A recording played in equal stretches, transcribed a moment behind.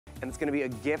and it's gonna be a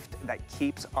gift that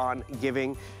keeps on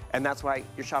giving, and that's why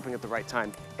you're shopping at the right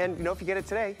time. And you know, if you get it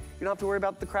today, you don't have to worry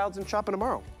about the crowds and shopping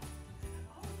tomorrow.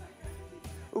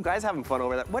 Ooh, guys having fun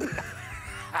over there. What?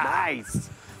 Nice.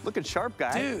 Looking sharp,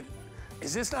 guy. Dude,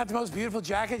 is this not the most beautiful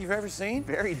jacket you've ever seen?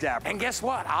 Very dapper. And guess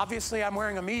what? Obviously, I'm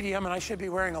wearing a medium, and I should be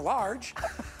wearing a large,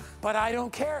 but I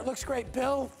don't care. It looks great.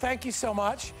 Bill, thank you so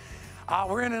much.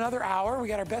 We're in another hour. We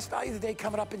got our best value of the day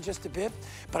coming up in just a bit,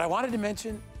 but I wanted to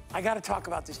mention, I got to talk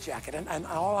about this jacket, and in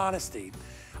all honesty,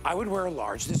 I would wear a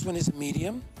large. This one is a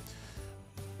medium,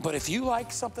 but if you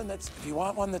like something if you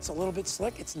want one that's a little bit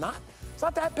slick, it's not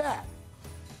that bad.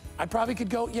 I probably could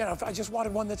go, you know, if I just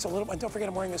wanted one that's a little, and don't forget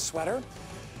I'm wearing a sweater.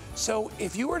 So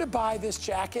if you were to buy this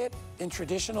jacket in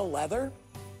traditional leather,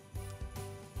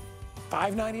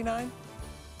 $5.99,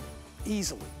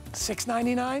 easily.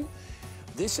 $6.99,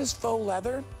 this is faux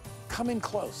leather, come in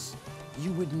close.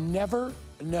 You would never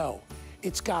know.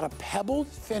 It's got a pebbled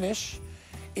finish,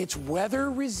 it's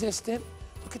weather resistant.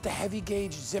 Look at the heavy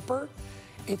gauge zipper.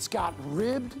 It's got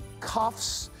ribbed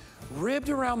cuffs, ribbed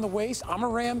around the waist. I'm a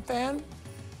Ram fan.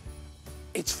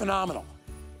 It's phenomenal.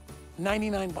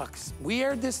 99 bucks. We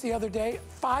aired this the other day.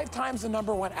 5 times the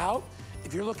number went out.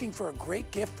 If you're looking for a great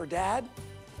gift for dad,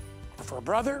 or for a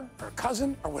brother, or a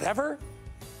cousin, or whatever,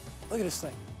 look at this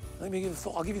thing. Let me give you the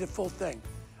full, I'll give you the full thing.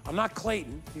 I'm not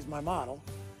Clayton, he's my model,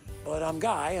 but I'm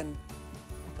Guy, and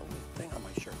the little thing on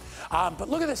my shirt. But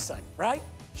look at this thing, right?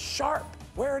 Sharp,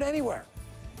 wear it anywhere.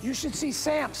 You should see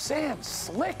Sam. Sam's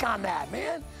slick on that,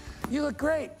 man. You look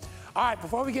great. All right,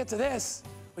 before we get to this,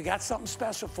 we got something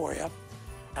special for you.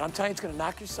 And I'm telling you, it's gonna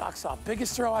knock your socks off.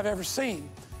 Biggest throw I've ever seen.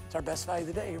 It's our best value of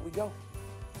the day. Here we go.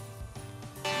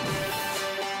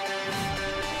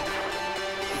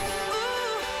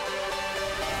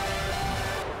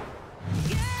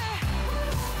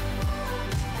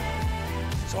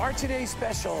 So our today's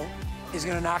special is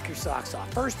gonna knock your socks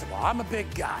off. First of all, I'm a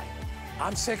big guy.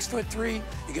 I'm 6'3".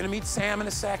 You're gonna meet Sam in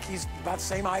a sec. He's about the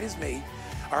same height as me,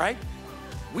 all right?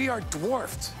 We are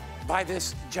dwarfed by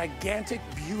this gigantic,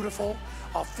 beautiful,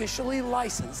 officially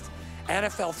licensed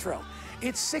NFL throw.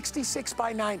 It's 66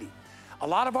 by 90. A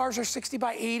lot of ours are 60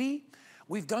 by 80.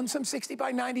 We've done some 60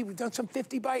 by 90. We've done some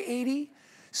 50 by 80.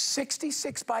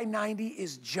 66 by 90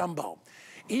 is jumbo.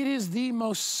 It is the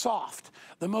most soft,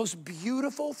 the most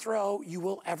beautiful throw you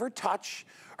will ever touch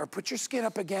or put your skin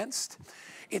up against.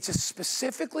 It's a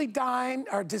specifically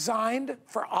designed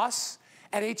for us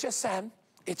at HSN.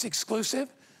 It's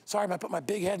exclusive. Sorry, I put my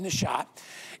big head in the shot.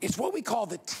 It's what we call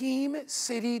the Team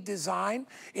City design.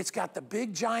 It's got the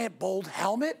big, giant, bold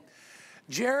helmet.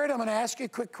 Jared, I'm gonna ask you a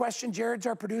quick question. Jared's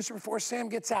our producer before Sam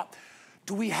gets out.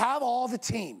 Do we have all the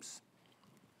teams?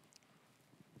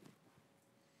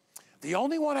 The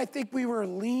only one I think we were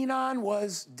lean on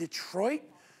was Detroit.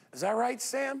 Is that right,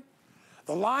 Sam?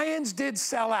 The Lions did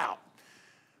sell out.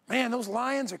 Man, those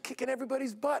Lions are kicking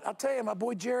everybody's butt. I'll tell you, my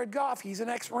boy Jared Goff, he's an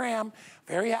ex-Ram.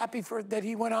 Very happy that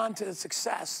he went on to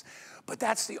success. But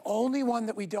that's the only one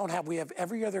that we don't have. We have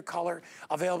every other color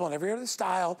available and every other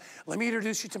style. Let me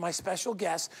introduce you to my special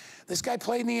guest. This guy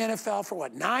played in the NFL for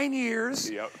what, 9 years?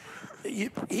 Yep.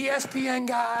 ESPN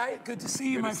guy. Good to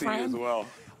see you, my friend. Good to see you as well.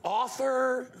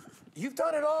 Author. You've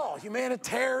done it all.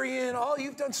 Humanitarian.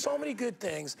 You've done so many good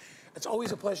things. It's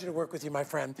always a pleasure to work with you, my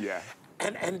friend. Yeah.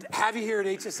 And have you here at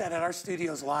HSN at our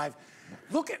studios live.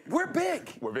 Look, we're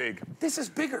big. We're big. This is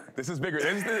bigger. This is bigger.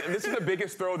 This is the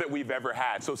biggest throw that we've ever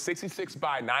had. So 66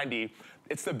 by 90,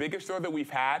 it's the biggest throw that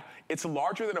we've had. It's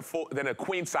larger than a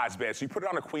queen size bed. So you put it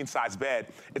on a queen size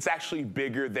bed, it's actually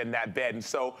bigger than that bed. And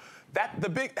so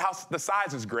the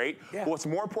size is great. Yeah. But what's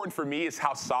more important for me is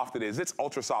how soft it is. It's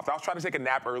ultra soft. I was trying to take a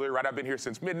nap earlier, right? I've been here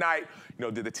since midnight,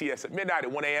 did the TS at midnight,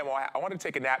 at 1 a.m. I wanted to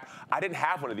take a nap. I didn't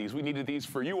have one of these. We needed these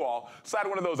for you all. So I had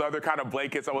one of those other kind of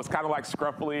blankets. I was kind of like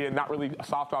scruffy and not really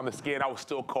soft on the skin. I was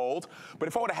still cold. But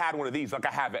if I would have had one of these like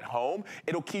I have at home,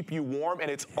 it'll keep you warm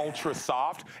and it's ultra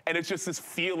soft. And it's just this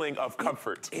feeling of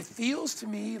comfort. It feels to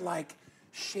me like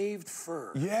shaved fur.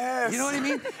 Yes. You know what I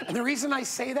mean? And the reason I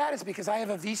say that is because I have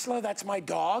a Vizsla, that's my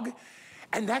dog,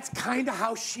 and that's kind of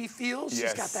how she feels.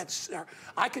 Yes. She's got that,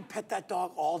 I could pet that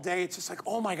dog all day. It's just like,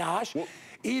 oh my gosh. Well,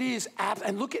 it is,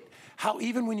 and look at how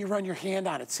even when you run your hand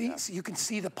on it, see, so you can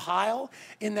see the pile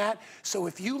in that. So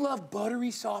if you love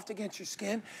buttery soft against your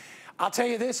skin, I'll tell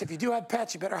you this, if you do have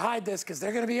pets, you better hide this because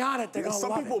they're going to be on it. They're going to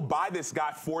love it. Some people buy this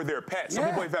guy for their pets. Some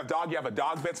people, if you have a dog, you have a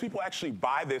dog bed. Some people actually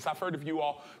buy this. I've heard of you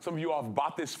all, some of you all have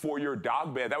bought this for your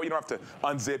dog bed. That way you don't have to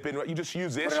unzip it. You just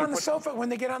use this. Put it on the sofa when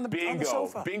they get on the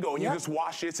sofa. Bingo. And you just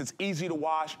wash it. It's easy to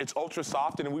wash. It's ultra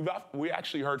soft. And we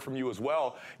actually heard from you as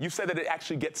well. You said that it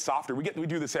actually gets softer. We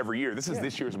do this every year. This is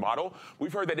this year's model.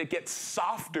 We've heard that it gets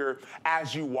softer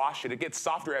as you wash it. It gets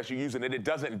softer as you use it, and it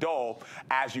doesn't dull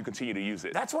as you continue to use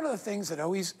it. That's one of the things that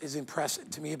always is impressive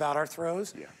to me about our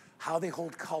throws, how they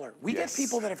hold color. We get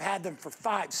people that have had them for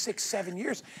 5, 6, 7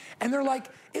 years, and they're like,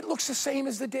 it looks the same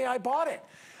as the day I bought it.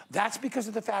 That's because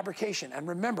of the fabrication. And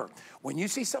remember, when you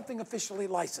see something officially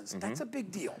licensed, that's a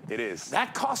big deal. It is.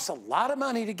 That costs a lot of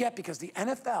money to get because the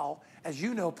NFL, as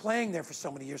you know, playing there for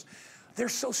so many years, they're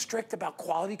so strict about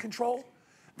quality control.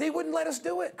 They wouldn't let us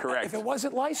do it if it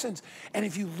wasn't licensed. And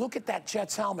if you look at that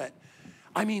Jets helmet,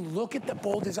 I mean, look at the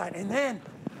bold design. And then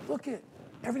look at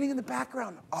everything in the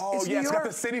background. Oh, yeah, it's got the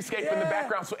cityscape in the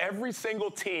background. So every single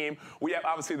team, we have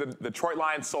obviously the Detroit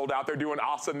Lions sold out. They're doing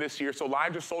awesome this year. So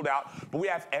Lions are sold out. But we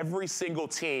have every single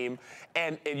team,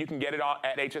 and you can get it on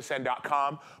at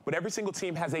hsn.com. But every single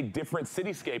team has a different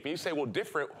cityscape. And you say, well,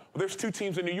 different. Well, there's 2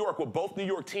 teams in New York. Well, both New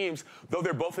York teams, though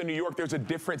they're both in New York, there's a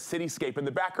different cityscape in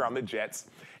the background. The Jets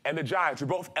and the Giants are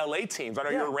both LA teams. I know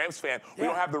you're a Rams fan. We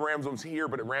don't have the Rams ones here,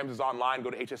 but Rams is online.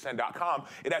 Go to hsn.com.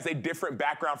 It has a different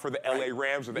background for the LA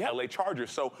Rams or the LA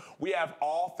Chargers. So we have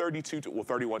all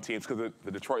 31 teams because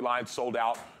the Detroit Lions sold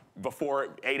out before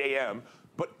 8 a.m.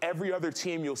 But every other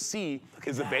team you'll see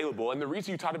is available. And the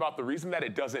reason you talked about the reason that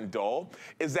it doesn't dull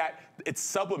is that it's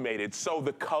sublimated. So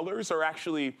the colors are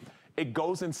actually, it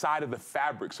goes inside of the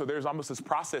fabric. So there's almost this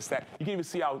process that you can even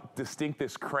see how distinct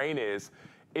this crane is.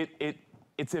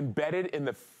 It's embedded in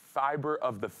the fiber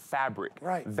of the fabric.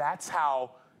 Right. That's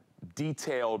how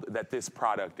detailed that this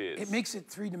product is. It makes it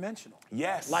 3-dimensional.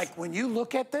 Yes. Like when you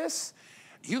look at this,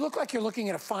 you look like you're looking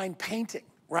at a fine painting,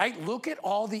 right? Look at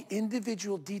all the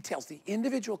individual details, the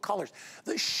individual colors,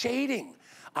 the shading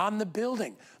on the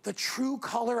building, the true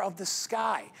color of the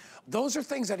sky. Those are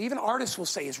things that even artists will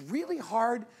say is really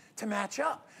hard to match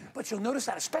up. But you'll notice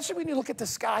that, especially when you look at the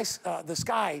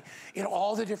sky in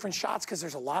all the different shots, because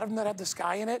there's a lot of them that have the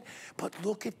sky in it. But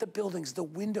look at the buildings, the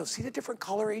windows. See the different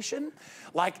coloration?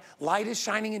 Like light is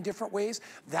shining in different ways.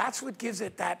 That's what gives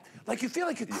it that, like you feel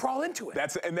like you crawl into it.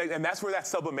 And that's where that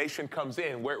sublimation comes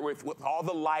in, where with all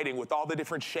the lighting, with all the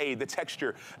different shade, the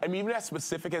texture. I mean, even as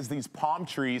specific as these palm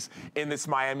trees in this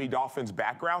Miami Dolphins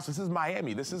background. So this is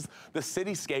Miami. This is the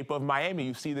cityscape of Miami.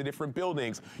 You see the different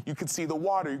buildings. You can see the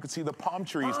water. You can see the palm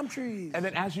trees. And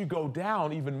then as you go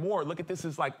down even more, look at this.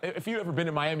 Is like, if you've ever been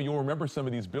in Miami, you'll remember some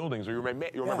of these buildings, or you'll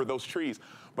remember those trees.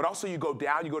 But also you go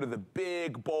down, you go to the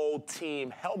big, bold team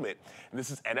helmet. And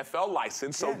this is NFL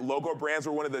licensed, so logo brands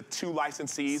are one of the 2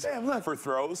 licensees for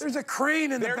throws. There's a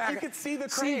crane in the back. You can see the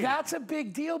crane. See, that's a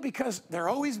big deal because they're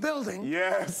always building.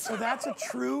 Yes. So that's a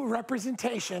true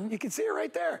representation. You can see it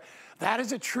right there. That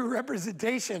is a true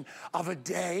representation of a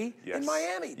day in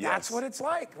Miami. That's what it's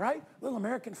like, right? Little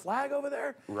American flag over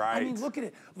there. Right. I mean, look at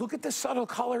it. Look at the subtle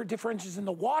color differences in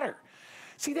the water.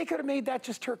 See, they could have made that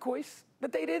just turquoise,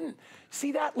 but they didn't.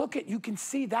 See that? Look at, you can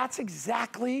see that's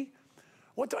exactly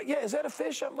what, is that a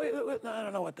fish? I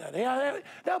don't know what that is.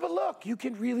 No, but look, you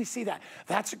can really see that.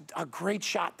 That's a great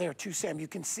shot there too, Sam. You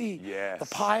can see the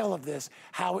pile of this,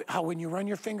 how when you run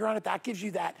your finger on it, that gives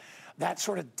you that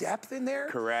sort of depth in there.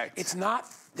 Correct.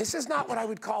 This is not what I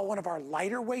would call one of our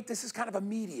lighter weight. This is kind of a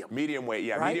medium. Medium weight,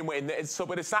 right? Medium weight. And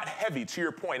but it's not heavy, to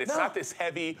your point. It's not this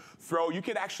heavy throw. You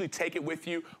can actually take it with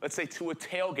you, let's say, to a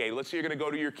tailgate. Let's say you're going to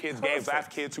go to your kids' games. I have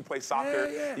kids who play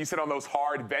soccer. You sit on those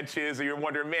hard benches, and you're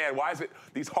wondering, man, why is it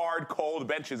these hard, cold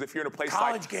benches if you're in a place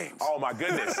college games. Oh, my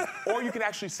goodness. Or you can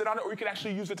actually sit on it, or you can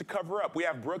actually use it to cover up. We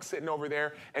have Brooke sitting over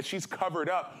there, and she's covered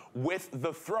up with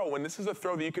the throw. And this is a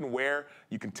throw that you can wear.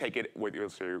 You can take it with you.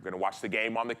 So you're going to watch the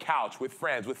game on the couch with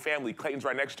friends, with family. Clayton's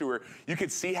right next to her. You can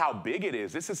see how big it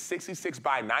is. This is 66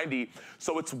 by 90,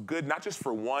 so it's good not just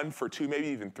for 1, for 2, maybe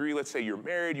even 3. Let's say you're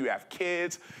married, you have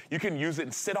kids. You can use it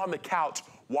and sit on the couch,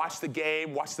 watch the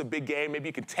game, watch the big game. Maybe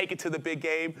you can take it to the big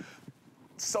game.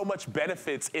 So much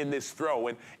benefits in this throw.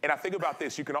 And I think about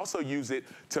this. You can also use it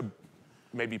to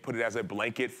maybe put it as a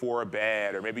blanket for a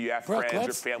bed, or maybe you have friends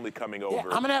or family coming over.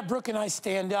 I'm going to have Brooke and I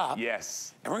stand up.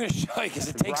 Yes. And we're going to show you, because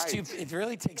it takes it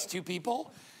really takes 2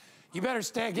 people. You better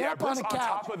get up on the couch. On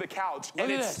top of the couch,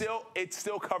 and it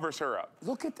still covers her up.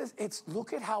 Look at this.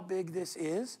 Look at how big this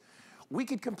is. We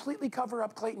could completely cover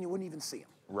up Clayton. You wouldn't even see him.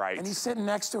 Right. And he's sitting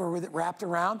next to her with it wrapped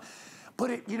around.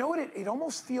 But you know what? It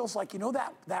almost feels like, you know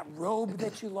that robe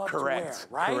that you love to wear,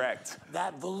 right? Correct.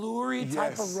 That velour-y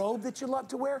type of robe that you love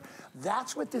to wear.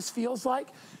 That's what this feels like.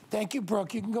 Thank you,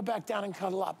 Brooke. You can go back down and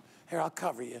cuddle up. Here, I'll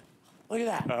cover you. Look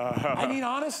at that. I mean,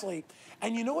 honestly.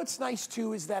 And you know what's nice,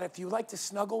 too, is that if you like to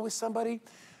snuggle with somebody,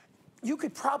 you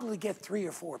could probably get 3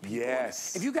 or 4 people.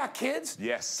 Yes. If you got kids, 3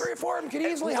 or 4 of them can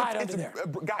easily hide under there.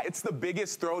 Guy, it's the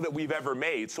biggest throw that we've ever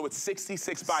made. So it's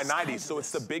 66 by 90. So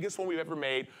it's the biggest one we've ever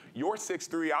made. You're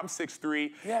 6'3", I'm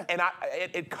 6'3". Yeah. And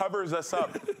it covers us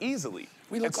up easily.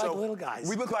 We look like little guys.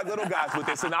 We look like little guys with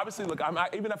this. And obviously, look,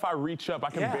 even if I reach up, I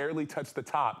can barely touch the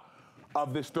top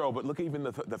of this throw, but look at even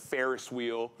the Ferris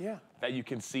wheel that you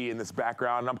can see in this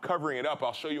background. And I'm covering it up.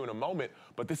 I'll show you in a moment,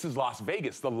 but this is Las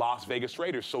Vegas, the Las Vegas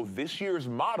Raiders. So this year's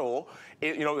model,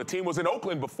 you know, the team was in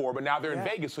Oakland before, but now they're in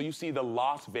Vegas. So you see the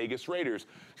Las Vegas Raiders.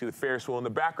 See the Ferris wheel in the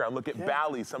background. Look at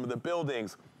Bally, some of the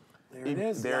buildings. There it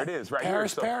is. There it is, right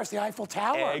Paris, here. Paris, the Eiffel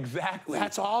Tower. Exactly.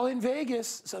 That's all in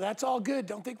Vegas, so that's all good.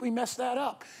 Don't think we messed that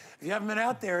up. If you haven't been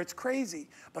out there, it's crazy,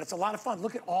 but it's a lot of fun.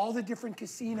 Look at all the different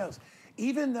casinos.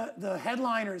 Even the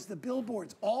headliners, the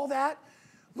billboards, all that.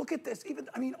 Look at this. Even,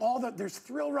 I mean, there's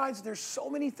thrill rides. There's so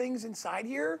many things inside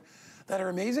here that are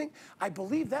amazing. I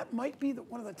believe that might be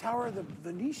one of the Tower of the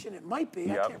Venetian. It might be.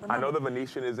 I can't remember. I know the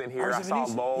Venetian is in here. I saw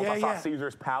Lowe's. I saw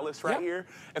Caesar's Palace right here.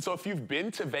 And so if you've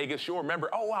been to Vegas, you'll remember,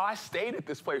 oh, wow, I stayed at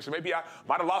this place. Or maybe I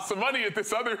might have lost some money at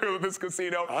this other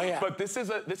casino. But this is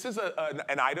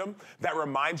an item that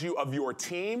reminds you of your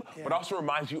team, but also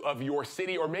reminds you of your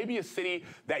city, or maybe a city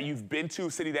that you've been to,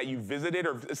 a city that you visited,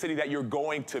 or a city that you're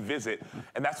going to visit.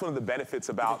 And that's one of the benefits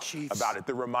about it,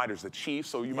 the reminders, the Chiefs.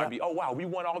 So you might be, oh, wow, we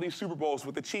won all these Super Bowls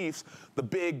with the Chiefs, the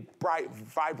big, bright,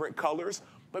 vibrant colors,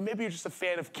 but maybe you're just a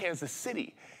fan of Kansas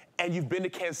City, and you've been to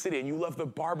Kansas City, and you love the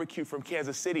barbecue from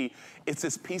Kansas City. It's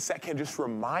this piece that can just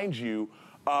remind you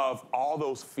of all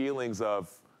those feelings of,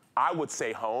 I would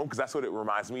say home, because that's what it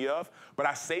reminds me of, but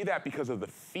I say that because of the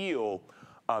feel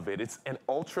of it. It's an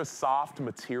ultra soft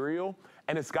material,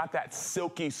 and it's got that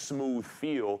silky smooth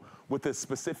feel with a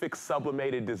specific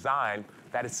sublimated design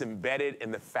that is embedded in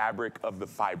the fabric of the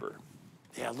fiber.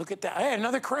 Yeah, look at that. Hey,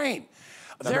 another crane.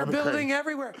 They're building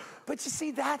everywhere. But you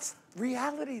see, that's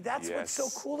reality. That's what's so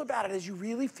cool about it, is you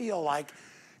really feel like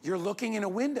you're looking in a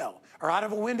window, or out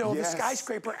of a window of a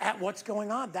skyscraper at what's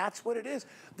going on. That's what it is.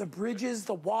 The bridges,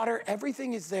 the water,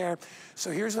 everything is there.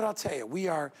 So here's what I'll tell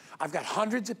you. I've got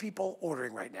hundreds of people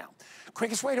ordering right now.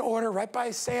 Quickest way to order, right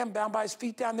by Sam, down by his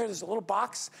feet down there, there's a little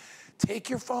box.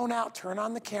 Take your phone out, turn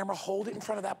on the camera, hold it in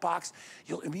front of that box.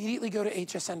 You'll immediately go to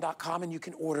hsn.com and you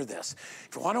can order this.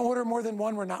 If you want to order more than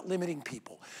one, we're not limiting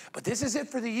people. But this is it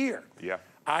for the year. Yeah.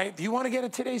 If you want to get a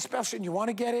today's special and you want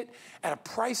to get it at a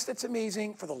price that's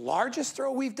amazing for the largest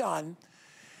throw we've done,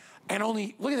 and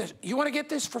only, look at this, you want to get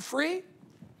this for free?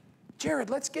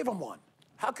 Jared, let's give them one.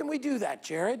 How can we do that,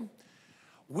 Jared?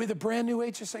 With a brand new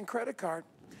HSN credit card.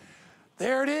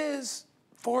 There it is,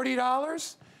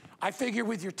 $40. I figure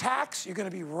with your tax, you're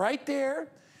gonna be right there,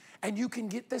 and you can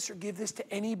get this or give this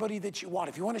to anybody that you want.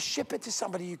 If you wanna ship it to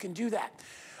somebody, you can do that.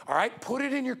 All right, put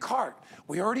it in your cart.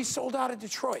 We already sold out of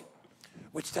Detroit,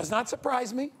 which does not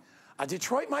surprise me.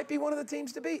 Detroit might be one of the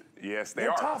teams to beat. Yes, they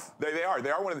They're are. tough. They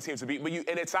are one of the teams to beat. But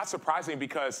and it's not surprising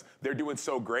because they're doing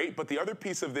so great. But the other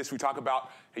piece of this, we talk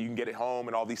about how you can get it home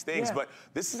and all these things. But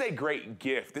this is a great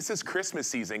gift. This is Christmas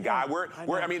season, guy.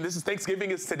 I mean, this is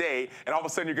Thanksgiving is today, and all of a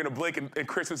sudden you're going to blink and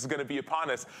Christmas is going to be upon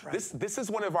us. Right. This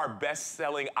is one of our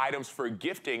best-selling items for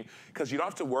gifting, because you don't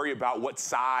have to worry about what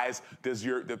size does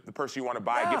the person you want to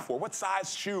buy a gift for, what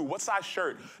size shoe, what size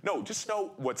shirt. No, just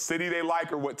know what city they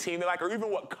like, or what team they like, or even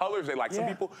what colors they like. Some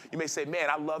people, you may say, man,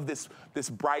 I love this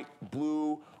bright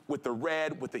blue with the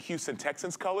red with the Houston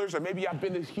Texans colors, or maybe I've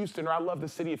been to Houston, or I love the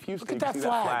city of Houston. Look at that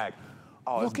flag.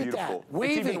 Oh, Look it's beautiful. At that.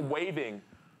 Waving. It's even waving.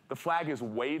 The flag is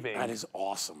waving. That is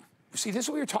awesome. See, this is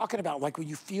what we were talking about, like when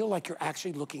you feel like you're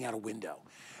actually looking out a window.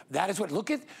 That is what, look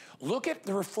at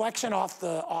the reflection off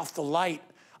the light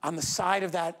on the side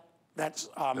of that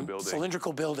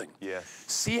cylindrical building. Yes.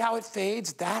 See how it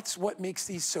fades? That's what makes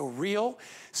these so real.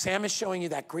 Sam is showing you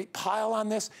that great pile on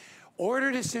this. Order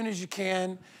it as soon as you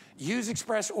can. Use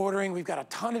express ordering. We've got a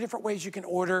ton of different ways you can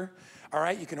order. All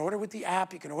right, you can order with the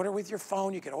app, you can order with your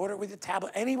phone, you can order with your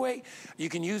tablet. Anyway, you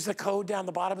can use the code down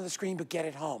the bottom of the screen, but get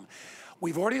it home.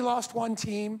 We've already lost one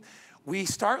team. We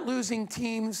start losing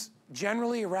teams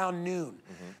generally around noon.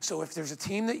 So if there's a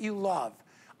team that you love,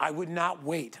 I would not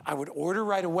wait. I would order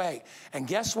right away. And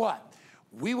guess what?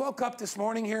 We woke up this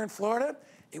morning here in Florida,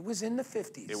 it was in the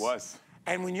 50s. It was.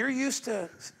 And when you're used to,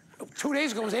 2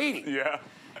 days ago it was 80. Yeah.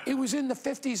 It was in the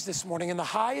 50s this morning, and the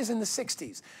high is in the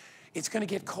 60s. It's gonna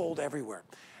get cold everywhere.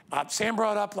 Sam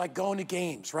brought up like going to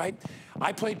games, right?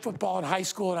 I played football in high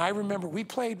school, and I remember we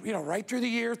played, you know, right through the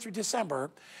year, through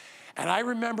December. And I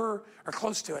remember, or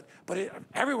close to it, but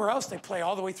everywhere else they play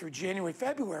all the way through January,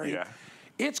 February. Yeah.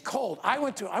 It's cold. I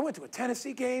went to a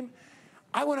Tennessee game.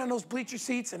 I went on those bleacher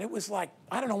seats, and it was like,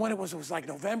 I don't know when it was like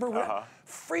November,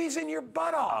 freezing your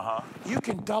butt off. You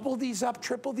can double these up,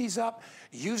 triple these up,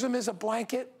 use them as a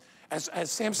blanket. As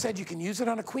Sam said, you can use it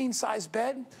on a queen-size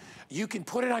bed. You can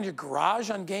put it on your garage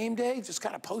on game day, just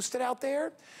kind of post it out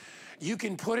there. You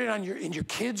can put it on in your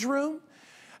kids' room.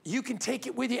 You can take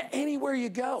it with you anywhere you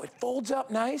go. It folds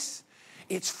up nice.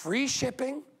 It's free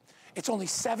shipping. It's only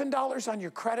 $7 on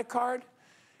your credit card.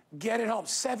 Get it home,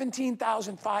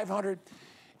 $17,500.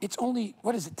 It's only,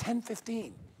 what is it,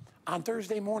 10:15 on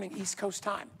Thursday morning, East Coast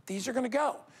time. These are gonna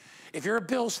go. If you're a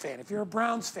Bills fan, if you're a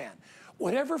Browns fan,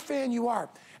 whatever fan you are,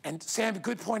 and Sam,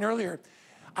 good point earlier,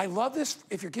 I love this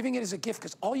if you're giving it as a gift,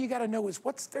 because all you gotta know is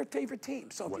what's their favorite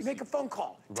team. So if you make a phone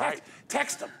call,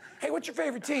 text them, hey, what's your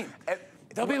favorite team?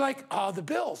 They'll be like, the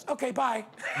Bills. Okay, bye.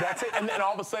 That's it. And then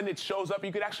all of a sudden it shows up.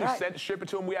 You could actually ship it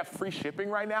to them. We have free shipping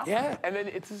right now. Yeah. And then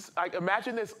it's just, like,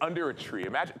 imagine this under a tree.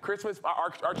 Imagine Christmas,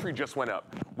 our tree just went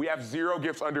up. We have 0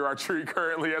 gifts under our tree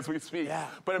currently as we speak. Yeah.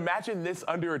 But imagine this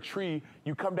under a tree.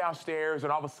 You come downstairs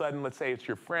and all of a sudden, let's say it's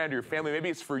your friend or your family, maybe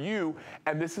it's for you,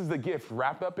 and this is the gift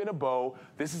wrapped up in a bow.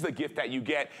 This is the gift that you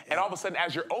get. And all of a sudden,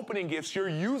 as you're opening gifts, you're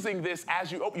using this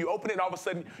as you open it, and all of a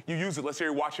sudden you use it. Let's say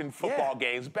you're watching football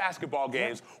games, basketball games,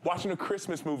 watching a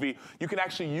Christmas movie, you can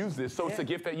actually use this. So it's a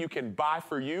gift that you can buy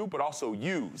for you, but also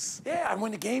use. Yeah, and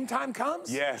when the game time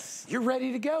comes, you're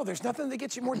ready to go. There's nothing that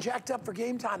gets you more jacked up for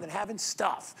game time than having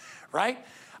stuff, right?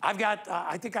 I've got,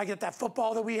 I think I get that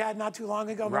football that we had not too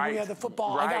long ago. Remember we had the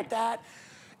football? I got that.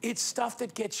 It's stuff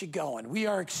that gets you going. We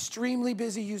are extremely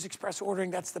busy. Use express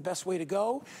ordering. That's the best way to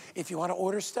go if you want to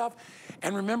order stuff.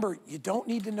 And remember, you don't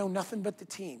need to know nothing but the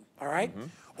team, all right?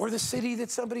 Or the city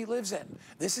that somebody lives in.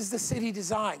 This is the city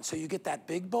design. So you get that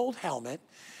big, bold helmet,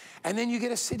 and then you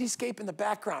get a cityscape in the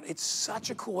background. It's such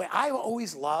a cool way. I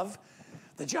always love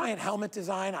the giant helmet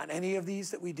design on any of these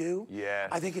that we do.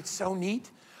 I think it's so neat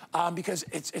because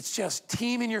it's just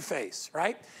team in your face,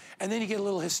 right? And then you get a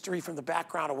little history from the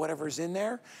background of whatever's in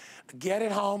there. Get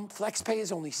it home. FlexPay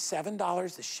is only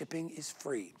 $7. The shipping is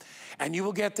free. And you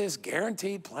will get this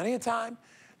guaranteed plenty of time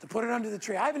to put it under the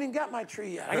tree. I haven't even got my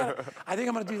tree yet. I think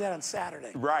I'm gonna do that on Saturday.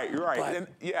 Right, you're right.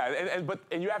 But,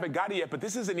 and you haven't got it yet, but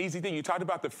this is an easy thing. You talked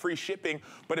about the free shipping,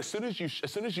 but as soon as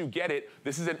you get it,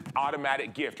 this is an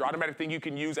automatic gift or automatic thing you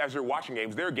can use as you're watching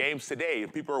games. There are games today,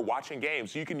 and people are watching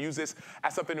games. So you can use this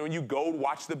as something when you go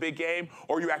watch the big game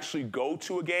or you actually go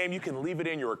to a game, you can leave it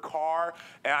in your car.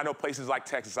 And I know places like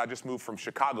Texas, I just moved from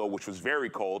Chicago, which was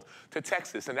very cold, to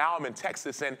Texas. And now I'm in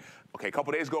Texas, and okay, a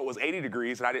couple days ago it was 80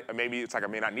 degrees, and maybe it's like I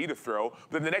may not need a throw.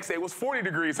 But then the next day it was 40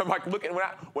 degrees. I'm like, look, and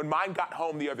when mine got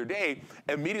home the other day,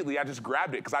 immediately I just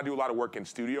grabbed it because I do a lot of work in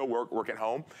studio, work at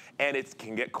home, and it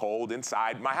can get cold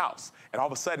inside my house. And all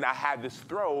of a sudden I had this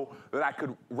throw that I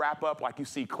could wrap up like you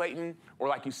see Clayton or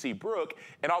like you see Brooke,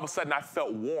 and all of a sudden I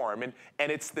felt warm. And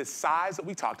it's the size that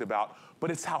we talked about, but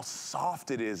it's how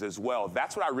soft it is as well.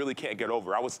 That's what I really can't get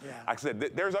over. Like I said,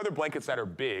 there's other blankets that are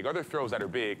big, other throws that are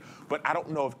big, but I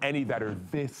don't know of any that are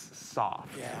this soft.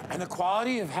 Yeah, and the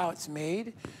quality of how it's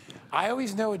made, I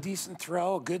always know a decent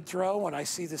throw, a good throw, when I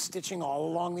see the stitching all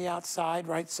along the outside,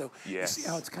 right? So you see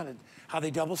how it's kind of, how they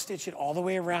double stitch it all the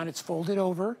way around. It's folded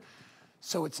over.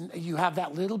 So you have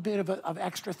that little bit of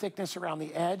extra thickness around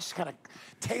the edge, kind of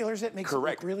tailors it, makes it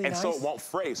look really nice. And so it won't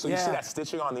fray. So you see that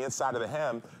stitching on the inside of the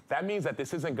hem. That means that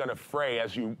this isn't gonna fray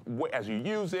as you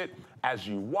use it, as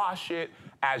you wash it,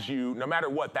 no matter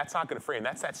what, that's not gonna fray. And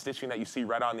that's that stitching that you see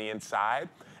right on the inside.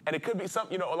 And it could be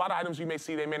a lot of items you may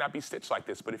see, they may not be stitched like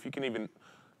this, but if you can even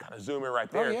kind of zoom in right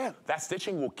there, that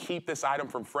stitching will keep this item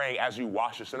from fraying as you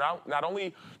wash it. So not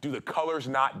only do the colors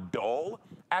not dull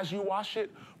as you wash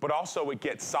it, but also it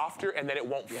gets softer and then it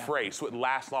won't fray, so it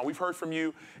lasts long. We've heard from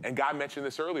you, and Guy mentioned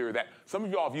this earlier, that some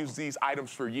of y'all have used these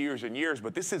items for years and years,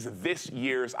 but this is this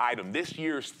year's item, this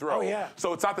year's throw.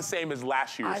 So it's not the same as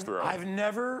last year's throw. I've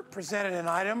never presented an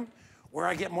item where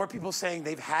I get more people saying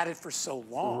they've had it for so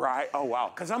long. Right, oh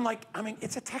wow. Because I'm like,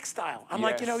 it's a textile. I'm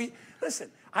like, listen,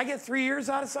 I get 3 years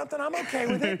out of something, I'm okay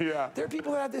with it. There are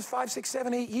people that have this 5, 6,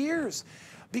 7, 8 years.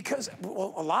 Because,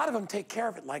 well, a lot of them take care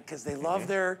of it, because they love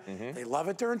they love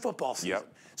it during football season.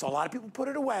 So a lot of people put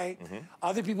it away.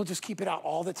 Other people just keep it out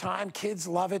all the time. Kids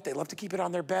love it. They love to keep it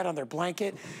on their bed, on their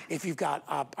blanket. If you've got,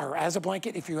 or as a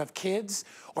blanket, if you have kids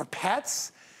or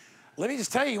pets, let me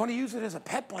just tell you, you want to use it as a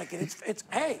pet blanket.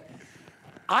 Hey,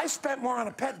 I spent more on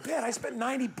a pet bed. I spent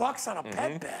 $90 on a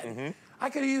pet bed. I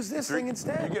could have used this thing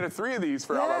instead. You get 3 of these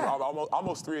for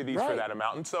almost 3 of these for that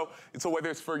amount. And so whether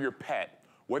it's for your pet,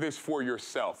 whether it's for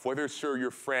yourself, whether it's for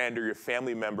your friend or your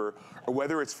family member, or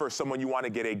whether it's for someone you want to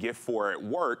get a gift for at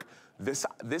work, this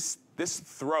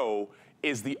throw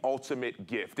is the ultimate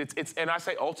gift. And I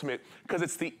say ultimate because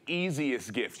it's the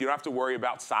easiest gift. You don't have to worry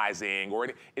about sizing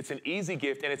it's an easy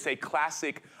gift, and it's a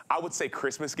classic, I would say,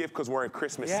 Christmas gift because we're in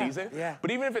Christmas season. Yeah.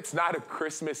 But even if it's not a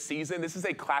Christmas season, this is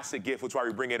a classic gift, which is why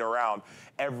we bring it around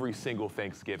every single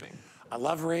Thanksgiving. I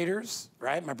love Raiders,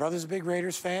 right? My brother's a big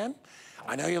Raiders fan.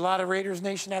 I know you a lot of Raiders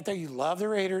Nation out there. You love the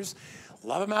Raiders.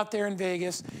 Love them out there in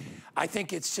Vegas. I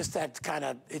think it's just that kind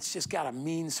of, it's just got a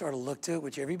mean sort of look to it,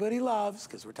 which everybody loves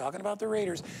because we're talking about the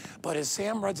Raiders. But as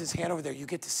Sam rubs his hand over there, you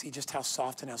get to see just how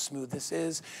soft and how smooth this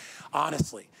is.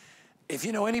 Honestly, if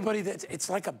you know anybody, it's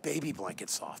like a baby blanket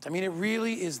soft. I mean, it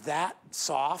really is that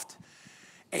soft.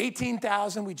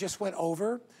 18,000 we just went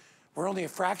over. We're only a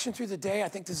fraction through the day. I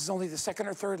think this is only the 2nd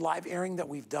or 3rd live airing that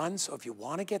we've done. So if you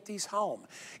want to get these home,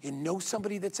 you know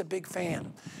somebody that's a big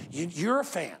fan. You're a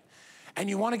fan. And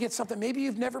you want to get something, maybe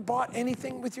you've never bought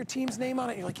anything with your team's name on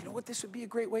it. You're like, you know what, this would be a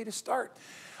great way to start.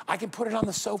 I can put it on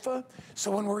the sofa,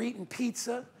 so when we're eating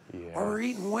pizza or we're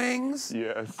eating wings,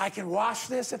 I can wash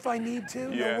this if I need to,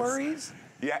 no worries.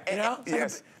 Yeah, you know?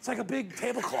 It's like a big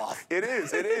tablecloth. It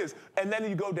is, it is. And then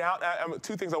you go down,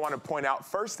 2 things I want to point out.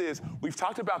 First is, we've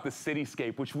talked about the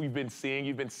cityscape, which we've been seeing.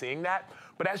 You've been seeing that.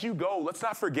 But as you go, let's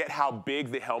not forget how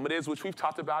big the helmet is, which we've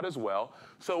talked about as well.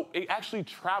 So it actually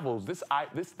travels.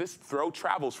 This throw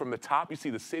travels from the top. You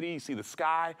see the city, you see the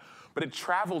sky, but it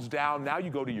travels down. Now you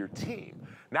go to your team.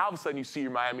 Now all of a sudden you see your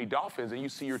Miami Dolphins and you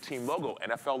see your team logo,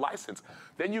 NFL license.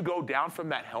 Then you go down from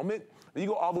that helmet, then you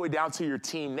go all the way down to your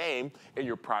team name and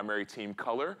your primary team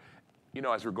color. You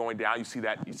know, as we're going down, you see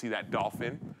that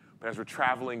dolphin. But as we're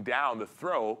traveling down the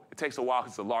throw, it takes a while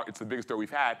because it's the biggest throw we've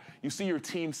had. You see your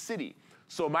team city.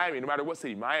 So Miami, no matter what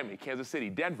city, Miami, Kansas City,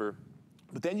 Denver.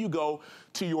 But then you go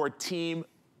to your team,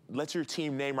 that's your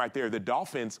team name right there, the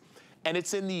Dolphins, and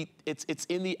it's in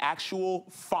the actual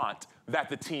font that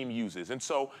the team uses. And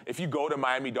so if you go to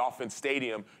Miami Dolphins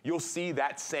Stadium, you'll see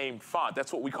that same font.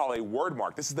 That's what we call a word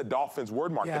mark. This is the Dolphins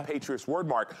word mark, the Patriots word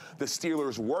mark, the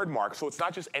Steelers word mark. So it's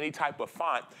not just any type of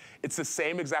font. It's the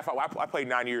same exact font. I played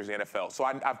 9 years in the NFL, so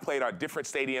I've played on different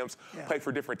stadiums, played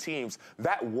for different teams.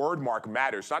 That word mark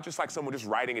matters. It's not just like someone just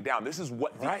writing it down. This is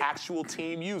what the actual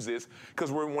team uses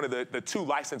because we're one of the 2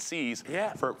 licensees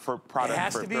for product. It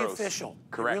has to be official.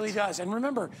 Correct. It really does. And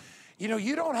remember, you know,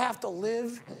 you don't have to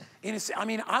live in I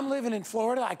mean, I'm living in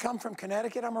Florida. I come from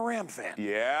Connecticut. I'm a Ram fan.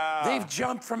 Yeah. They've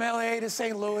jumped from LA to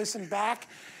St. Louis and back.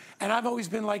 And I've always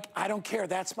been like, I don't care.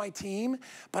 That's my team.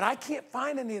 But I can't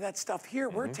find any of that stuff here.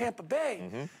 We're in Tampa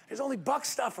Bay. There's only Buck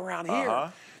stuff around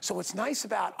here. So what's nice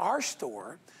about our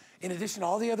store, in addition to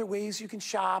all the other ways you can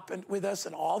shop with us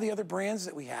and all the other brands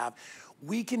that we have,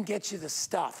 we can get you the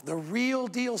stuff, the real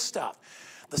deal stuff.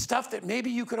 The stuff that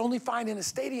maybe you could only find in a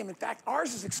stadium. In fact,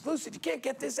 ours is exclusive. You can't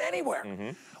get this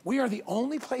anywhere. We are the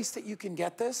only place that you can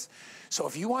get this. So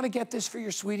if you want to get this for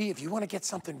your sweetie, if you want to get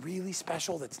something really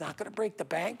special that's not going to break the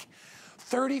bank,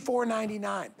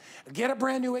 $34.99. Get a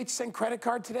brand new HSN credit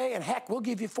card today, and heck, we'll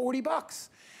give you $40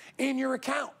 in your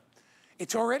account.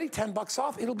 It's already $10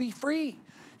 off. It'll be free.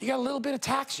 You got a little bit of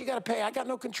tax you got to pay. I got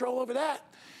no control over that.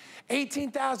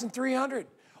 $18,300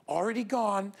 already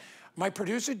gone. My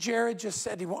producer, Jared, just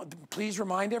said, please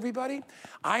remind everybody,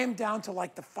 I am down to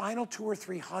like the final 200 or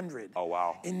 300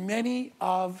 in many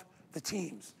of the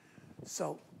teams.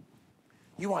 So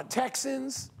you want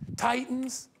Texans,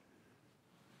 Titans,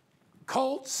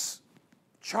 Colts,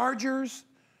 Chargers,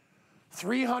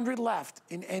 300 left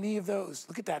in any of those.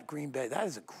 Look at that Green Bay. That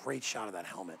is a great shot of that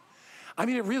helmet. I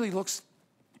mean, it really looks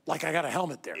like I got a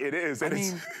helmet there. It is. I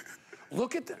mean,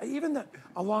 look at even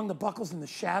along the buckles and the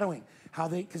shadowing. How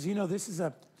because you know this is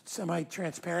a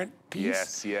semi-transparent piece.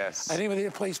 Yes, yes. Anybody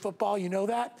that plays football, you know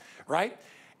that, right?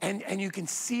 And you can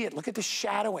see it. Look at the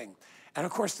shadowing. And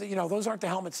of course, you know, those aren't the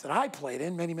helmets that I played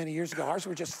in many, many years ago. Ours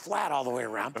were just flat all the way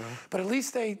around. But at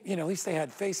least they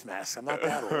had face masks. I'm not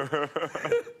that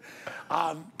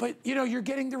old. But you know, you're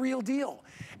getting the real deal.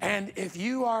 And if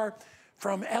you are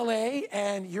from LA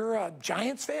and you're a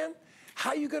Giants fan, how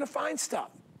are you going to find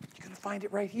stuff? You're going to find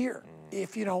it right here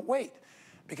if you don't wait.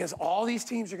 Because all these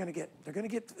teams are going to get,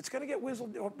 it's going to get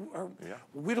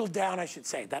whittled down, I should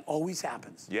say. That always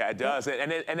happens. Yeah, it does.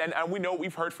 And we know,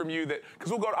 we've heard from you that,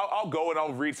 because I'll go and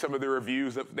I'll read some of the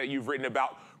reviews that you've written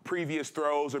about previous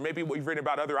throws or maybe what you've written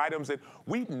about other items. And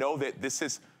we know that this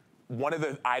is one of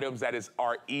the items that is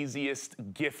our easiest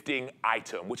gifting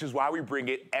item, which is why we bring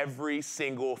it every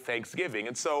single Thanksgiving.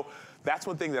 And so that's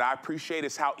one thing that I appreciate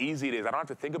is how easy it is. I don't have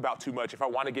to think about too much. If I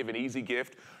want to give an easy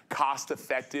gift, cost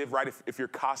effective, right? If you're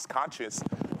cost conscious,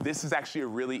 this is actually a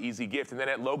really easy gift. And then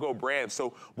at Logo Brand,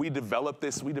 so we developed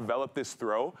this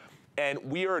throw, and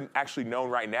we are actually known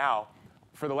right now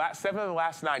for the last 7 of the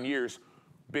last 9 years,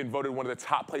 been voted one of the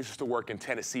top places to work in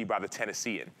Tennessee by the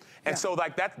Tennessean. And so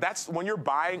like that's when you're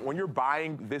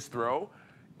buying this throw,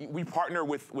 we partner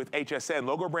with HSN.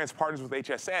 Logo Brands partners with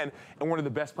HSN, and one of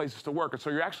the best places to work. And so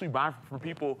you're actually buying from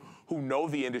people who know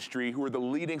the industry, who are the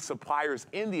leading suppliers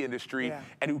in the industry,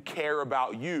 and who care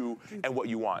about you and what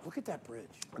you want. Look at that bridge.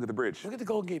 Look at the bridge. Look at the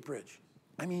Golden Gate Bridge.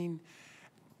 I mean,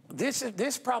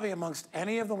 this probably amongst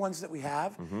any of the ones that we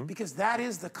have, because that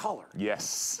is the color.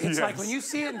 Yes. It's like when you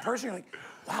see it in person, you're like,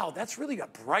 wow, that's really a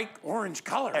bright orange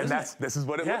color, isn't it? This is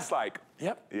what it looks like.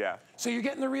 Yep. Yeah. So you're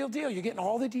getting the real deal. You're getting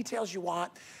all the details you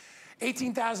want.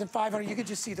 18,500, you could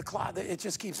just see the cloud. It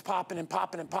just keeps popping and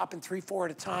popping and popping, 3, 4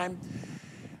 at a time.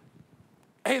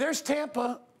 Hey, there's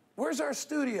Tampa. Where's our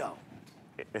studio?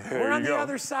 We're on the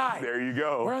other side. There you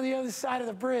go. We're on the other side of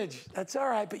the bridge. That's all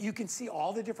right, but you can see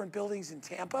all the different buildings in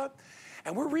Tampa.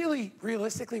 And we're really,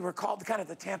 realistically, we're called kind of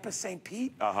the Tampa-St.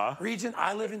 Pete region.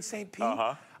 I live in St. Pete.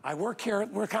 I work here.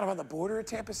 We're kind of on the border of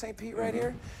Tampa-St. Pete right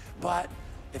here. But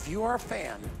if you are a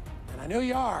fan, and I know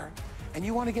you are, and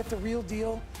you want to get the real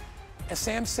deal, as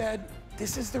Sam said,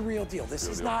 this is the real deal. This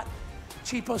is not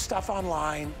cheapo stuff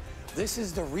online. This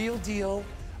is the real deal,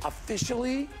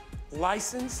 officially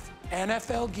licensed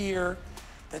NFL gear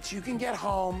that you can get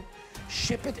home,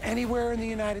 ship it anywhere in the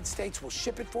United States. We'll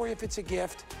ship it for you if it's a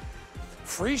gift.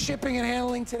 Free shipping and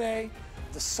handling today.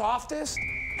 The softest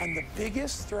and the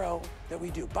biggest throw that we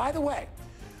do. By the way,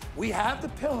 we have the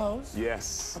pillows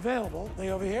available. They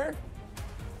over here.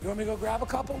 You want me to go grab a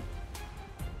couple?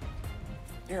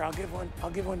 Here, I'll give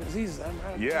one to Aziz then.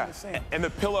 Right? And the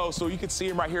pillow, so you can see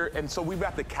them right here. And so we've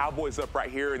got the Cowboys up right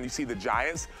here, and you see the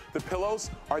Giants. The pillows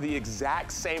are the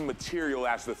exact same material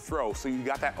as the throw. So you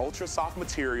got that ultra soft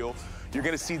material. You're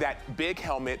gonna see that big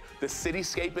helmet, the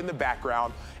cityscape in the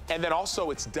background, and then also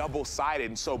it's double-sided,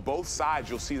 and so both sides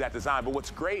you'll see that design. But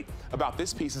what's great about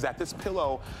this piece is that this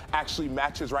pillow actually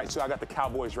matches right. So I got the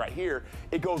Cowboys right here.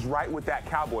 It goes right with that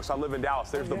Cowboy. So I live in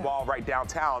Dallas. There's the ball right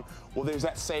downtown. Well, there's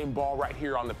that same ball right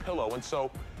here on the pillow. And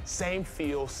so same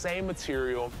feel, same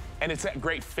material, and it's that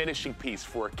great finishing piece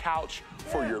for a couch,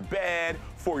 for your bed,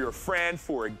 for your friend,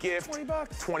 for a gift. 20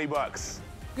 bucks. 20 bucks.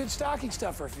 Good stocking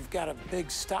stuffer if you've got a big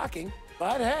stocking.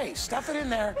 But hey, stuff it in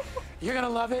there. You're gonna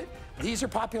love it. These are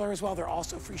popular as well. They're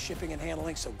also free shipping and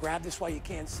handling, so grab this while you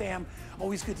can. Sam,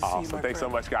 always good to see you, my friend. Thanks so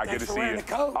much, guy. Good to see you. Thanks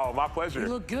for wearing the coat. Oh, my pleasure. We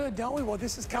look good, don't we? Well,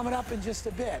 this is coming up in just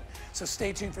a bit, so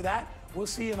stay tuned for that. We'll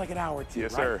see you in like an hour or two,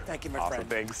 Yes, right? sir. Thank you, my awesome, friend.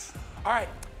 Thanks. All right.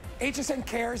 HSN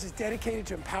Cares is dedicated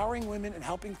to empowering women and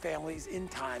helping families in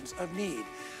times of need.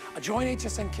 Join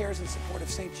HSN Cares in support of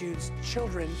St. Jude's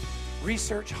Children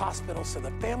Research Hospital so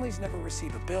that families never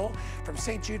receive a bill from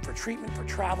St. Jude for treatment, for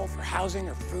travel, for housing,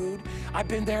 or food. I've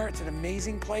been there. It's an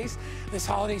amazing place. This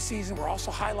holiday season, we're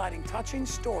also highlighting touching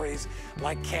stories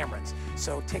like Cameron's.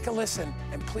 So take a listen,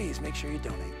 and please make sure you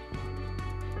donate.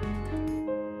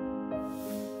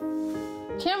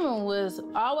 Cameron was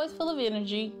always full of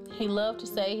energy. He loved to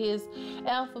say his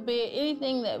alphabet.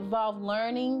 Anything that involved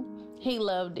learning, he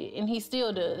loved it, and he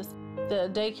still does. The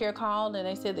daycare called, and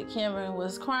they said that Cameron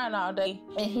was crying all day,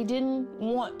 and he didn't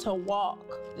want to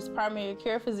walk. His primary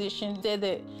care physician said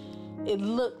that it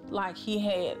looked like he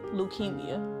had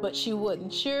leukemia, but she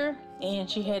wasn't sure, and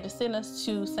she had to send us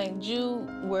to St.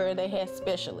 Jude, where they had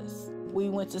specialists. We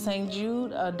went to St.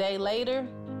 Jude a day later,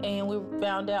 and we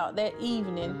found out that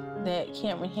evening that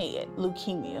Cameron had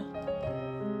leukemia.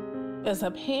 As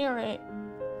a parent,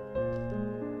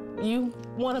 you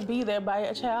want to be there by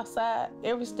your child's side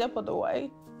every step of the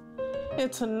way,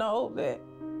 and to know that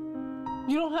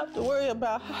you don't have to worry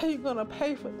about how you're going to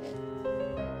pay for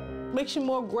that makes you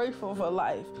more grateful for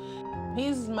life.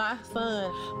 He's my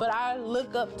son, but I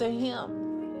look up to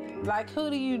him. Like, who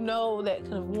do you know that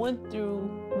could have went through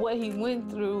what he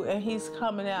went through, and he's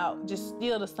coming out just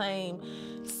still the same,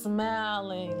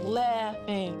 smiling,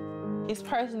 laughing. His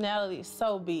personality is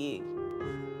so big.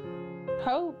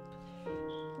 Hope.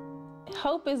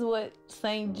 Hope is what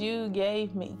St. Jude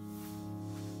gave me.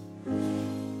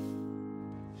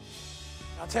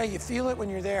 I'll tell you, feel it when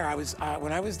you're there.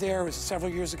 When I was there, it was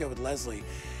several years ago with Leslie,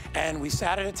 and we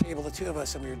sat at a table, the two of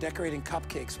us, and we were decorating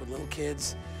cupcakes with little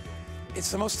kids.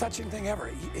 It's the most touching thing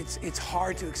ever. It's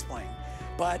hard to explain,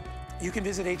 but you can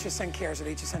visit HSN Cares at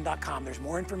hsn.com. There's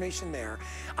more information there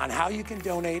on how you can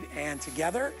donate, and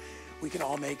together we can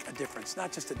all make a difference.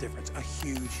 Not just a difference, a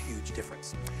huge, huge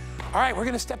difference. All right, we're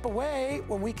gonna step away.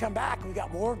 When we come back, we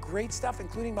got more great stuff,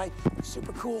 including my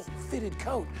super cool fitted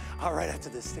coat. All right, after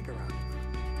this, stick around.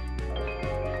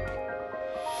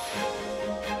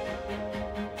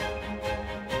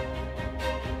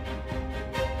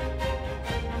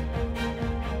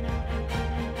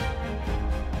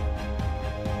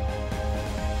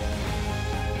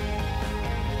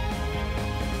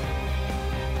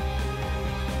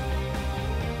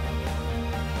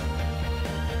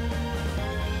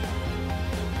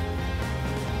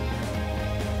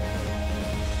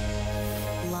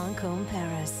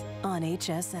 Paris on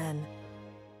HSN.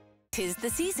 'Tis the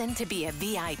season to be a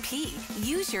VIP.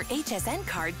 Use your HSN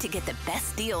card to get the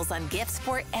best deals on gifts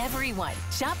for everyone.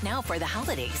 Shop now for the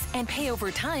holidays and pay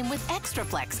over time with Extra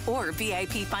Flex or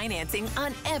VIP financing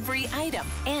on every item.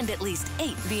 And at least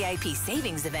 8 VIP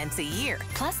savings events a year.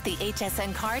 Plus, the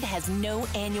HSN card has no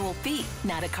annual fee.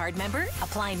 Not a card member?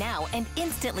 Apply now and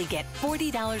instantly get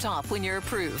 $40 off when you're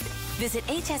approved. Visit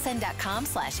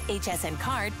hsn.com/HSN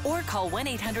card or call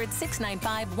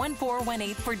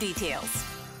 1-800-695-1418 for details.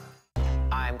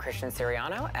 I'm Christian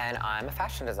Siriano, and I'm a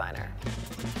fashion designer.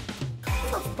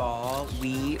 For fall,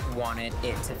 we wanted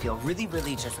it to feel really,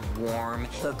 really just warm.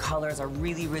 The colors are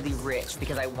really, really rich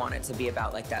because I want it to be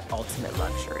about like that ultimate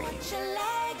luxury.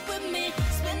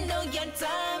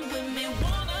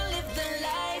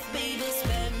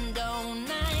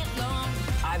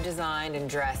 I've designed and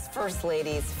dressed first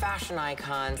ladies, fashion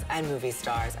icons, and movie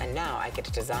stars, and now I get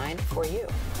to design for you.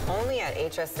 Only at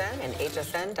HSN and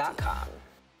hsn.com.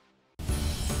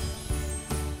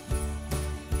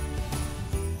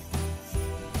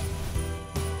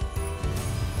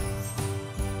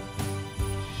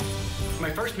 My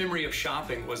first memory of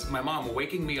shopping was my mom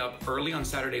waking me up early on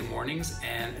Saturday mornings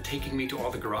and taking me to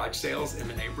all the garage sales in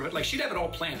the neighborhood. Like, she'd have it all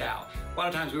planned out. A lot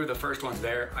of times we were the first ones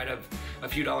there. I'd have a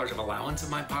few dollars of allowance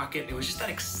in my pocket. It was just that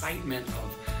excitement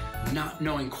of not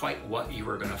knowing quite what you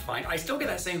were gonna find. I still get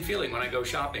that same feeling when I go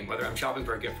shopping, whether I'm shopping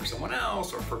for a gift for someone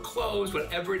else or for clothes,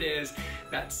 whatever it is,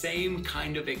 that same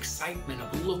kind of excitement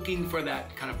of looking for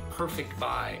that kind of perfect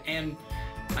buy. And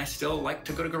I still like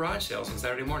to go to garage sales on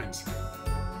Saturday mornings.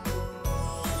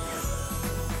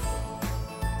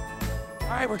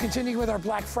 All right, we're continuing with our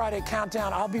Black Friday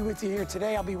countdown. I'll be with you here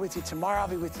today. I'll be with you tomorrow. I'll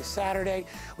be with you Saturday.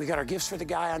 We got our gifts for the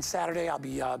guy on Saturday. I'll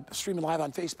be streaming live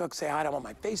on Facebook. Say hi to all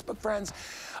my Facebook friends.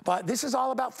 But this is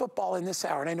all about football in this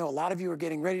hour. And I know a lot of you are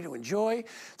getting ready to enjoy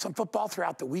some football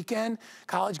throughout the weekend.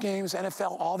 College games,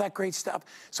 NFL, all that great stuff.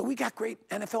 So we got great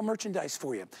NFL merchandise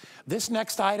for you. This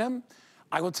next item,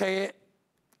 I will tell you,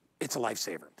 it's a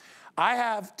lifesaver. I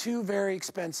have 2 very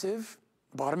expensive,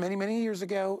 bought them many, many years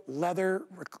ago, leather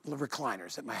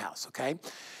recliners at my house, okay?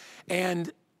 And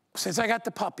since I got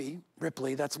the puppy,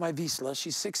 Ripley, that's my Vizsla,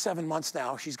 she's 6, 7 months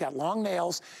now, she's got long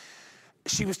nails,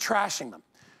 she was trashing them.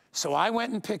 So I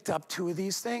went and picked up 2 of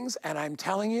these things, and I'm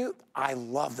telling you, I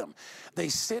love them. They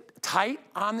sit tight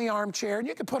on the armchair, and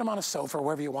you can put them on a sofa or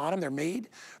wherever you want them. They're made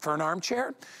for an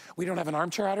armchair. We don't have an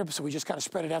armchair out here, so we just kind of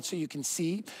spread it out so you can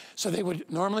see. So they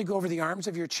would normally go over the arms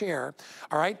of your chair,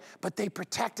 all right? But they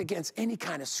protect against any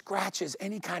kind of scratches,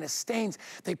 any kind of stains.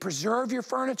 They preserve your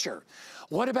furniture.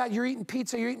 What about you're eating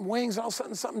pizza, you're eating wings, and all of a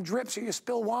sudden something drips or you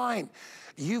spill wine?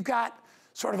 You've got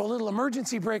sort of a little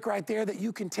emergency brake right there that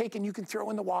you can take and you can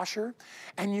throw in the washer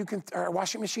and you can, or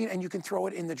washing machine, and you can throw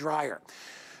it in the dryer.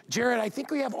 Jared, I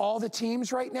think we have all the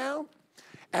teams right now.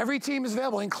 Every team is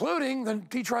available, including the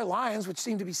Detroit Lions, which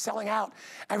seem to be selling out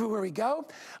everywhere we go.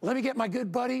 Let me get my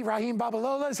good buddy, Raheem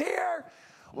Babalola's here.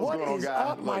 What is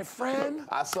up, my friend?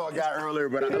 I saw a guy earlier,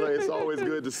 but it's always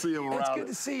good to see him around. It's good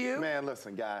to see you. Man,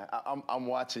 listen, guy, I'm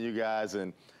watching you guys,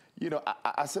 and, you know,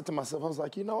 I said to myself, I was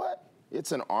like, you know what?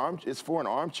 It's for an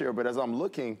armchair, but as I'm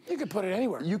looking, you can put it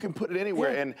anywhere. You can put it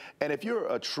anywhere, yeah. And if you're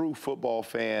a true football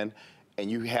fan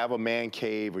and you have a man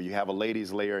cave or you have a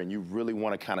ladies' lair and you really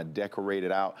want to kind of decorate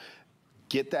it out,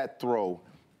 get that throw,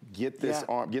 get this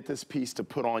get this piece to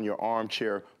put on your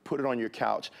armchair, put it on your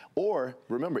couch, or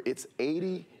remember, it's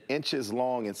 80 inches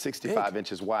long and 65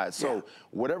 inches wide. So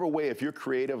whatever way, if you're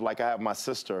creative, like I have my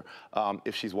sister,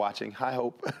 if she's watching, hi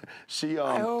Hope,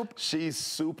 she's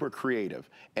super creative,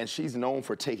 and she's known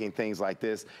for taking things like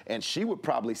this, and she would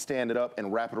probably stand it up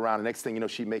and wrap it around. The next thing you know,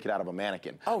 she'd make it out of a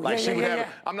mannequin. Oh, like she would have,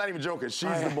 I'm not even joking.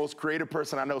 She's the most creative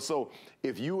person I know. So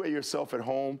if you are yourself at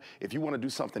home, if you want to do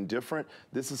something different,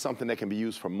 this is something that can be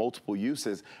used for multiple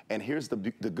uses. And here's the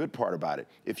good part about it.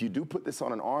 If you do put this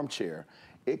on an armchair,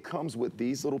 it comes with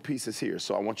these little pieces here.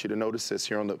 So I want you to notice this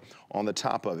here on the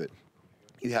top of it.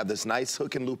 You have this nice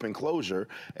hook and loop enclosure,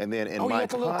 and then in my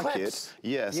pocket,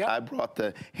 yes, I brought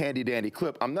the handy dandy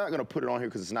clip. I'm not gonna put it on here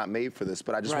because it's not made for this,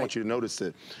 but I just want you to notice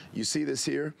it. You see this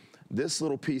here? This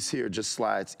little piece here just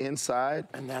slides inside,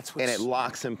 and it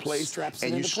locks in place,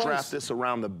 and you strap this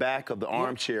around the back of the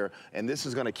armchair, and this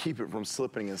is gonna keep it from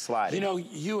slipping and sliding. You know,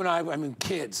 you and I mean,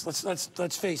 kids,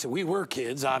 let's face it, we were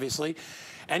kids, obviously.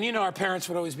 And you know, our parents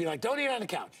would always be like, don't eat on the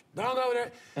couch. Don't go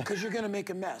there, because you're gonna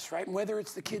make a mess, right? And whether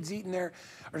it's the kids eating their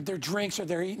drinks or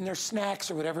they're eating their snacks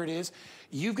or whatever it is,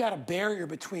 you've got a barrier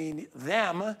between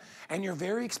them and your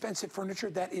very expensive furniture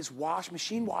that is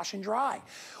machine wash and dry.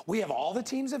 We have all the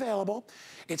teams available.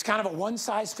 It's kind of a one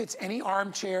size fits any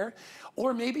armchair,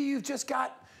 or maybe you've just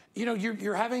got, you know,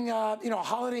 you're having a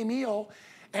holiday meal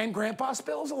and grandpa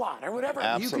spills a lot or whatever.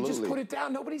 Absolutely. You can just put it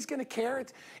down. Nobody's gonna care.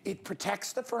 It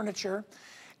protects the furniture.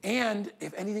 And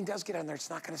if anything does get on there, it's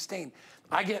not gonna stain.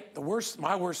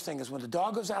 My worst thing is when the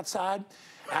dog goes outside,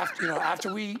 I keep talking about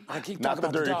the dog. Not the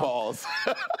dirty paws.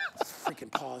 Freaking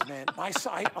paws, man. My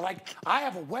son, I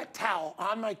have a wet towel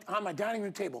on my dining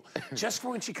room table just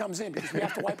for when she comes in because we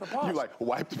have to wipe her paws. You like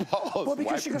wipe the paws? Well,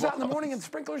 because she goes out in the morning and the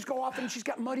sprinklers go off and she's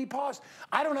got muddy paws.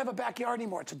 I don't have a backyard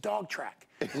anymore. It's a dog track.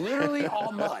 Literally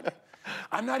all mud.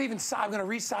 I'm gonna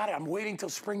re-sod it. I'm waiting till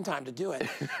springtime to do it.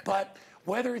 But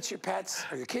whether it's your pets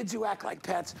or your kids who act like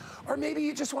pets, or maybe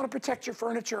you just want to protect your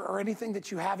furniture or anything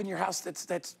that you have in your house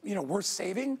that's worth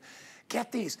saving,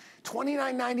 get these.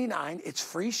 $29.99. It's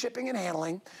free shipping and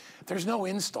handling. There's no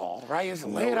install, right? You just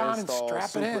lay it on and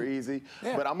strap it in. Super easy.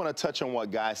 Yeah. But I'm going to touch on what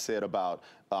Guy said about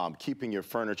keeping your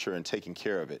furniture and taking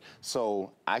care of it.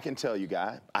 So I can tell you,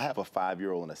 Guy, I have a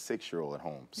 5-year-old and a 6-year-old at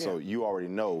home. So you already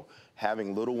know,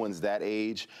 having little ones that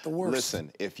age, the worst.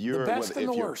 Listen, if you're the best and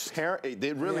the worst.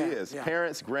 It really is. Yeah.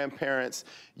 Parents, grandparents,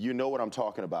 you know what I'm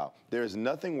talking about. There's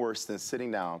nothing worse than sitting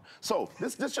down. So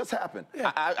this just happened.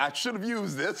 Yeah. I should have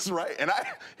used this, right? And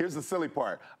here's the silly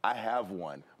part. I have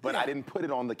one, but I didn't put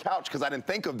it on the couch because I didn't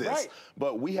think of this. Right.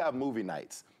 But we have movie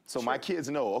nights. So my kids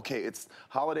know, okay, it's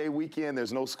holiday weekend,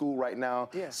 there's no school right now.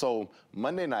 Yeah. So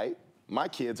Monday night, my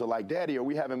kids are like, Daddy, are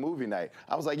we having movie night?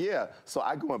 I was like, yeah. So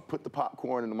I go and put the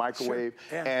popcorn in the microwave,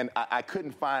 and I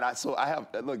couldn't find, so I have,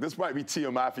 look, this might be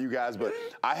TMI for you guys, but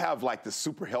I have like the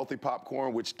super healthy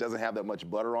popcorn, which doesn't have that much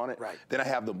butter on it. Right. Then I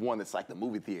have the one that's like the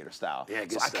movie theater style. Yeah,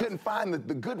 good stuff. I couldn't find the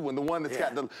good one, the one that's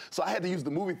got the, so I had to use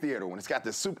the movie theater one. It's got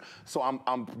the soup. So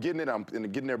I'm getting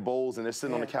their bowls, and they're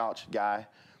sitting on the couch, Guy.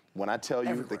 When I tell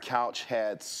you the couch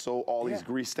had all these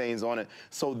grease stains on it.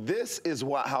 So this is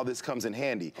how this comes in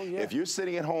handy. Oh, yeah. If you're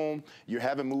sitting at home, you're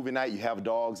having movie night, you have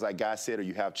dogs like Guy said, or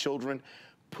you have children,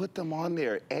 put them on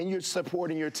there, and you're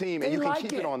supporting your team, and you can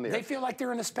keep it on there. They feel like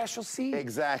they're in a special seat.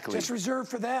 Exactly. Just reserved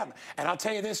for them. And I'll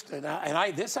tell you this,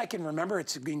 this I can remember,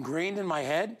 it's ingrained in my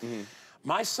head. Mm-hmm.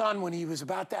 My son, when he was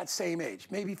about that same age,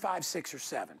 maybe 5, 6, or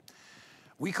 7,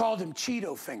 we called him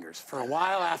Cheeto Fingers for a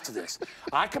while after this.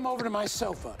 I come over to my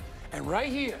sofa, and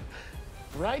right here,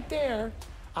 right there,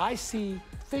 I see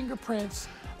fingerprints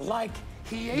like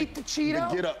he ate the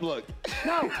Cheeto. Get up, look.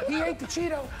 No, he ate the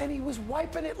Cheeto, and he was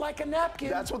wiping it like a napkin.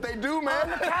 That's what they do, man. On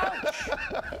the couch.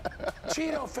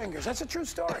 Cheeto Fingers, that's a true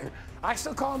story. I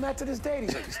still call him that to this day.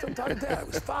 He's like, you still talking to Dad? I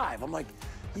was 5. I'm like,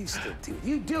 you still do.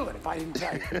 You do it if I didn't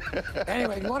tell you.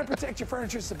 Anyway, if you want to protect your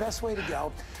furniture, it's the best way to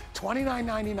go.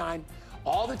 $29.99.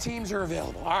 All the teams are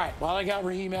available. All right, while I got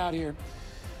Raheem out here.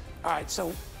 All right,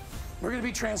 so we're gonna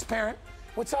be transparent.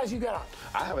 What size you got on?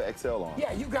 I have an XL on.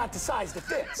 Yeah, you got the size that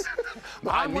fits.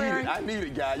 I need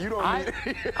it, Guy. You don't need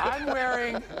it. I'm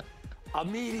wearing a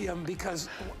medium because,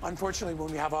 unfortunately,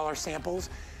 when we have all our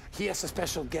samples, he has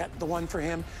to get the one for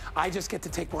him. I just get to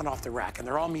take one off the rack, and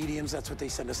they're all mediums. That's what they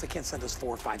send us. They can't send us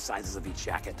 4 or 5 sizes of each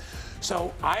jacket.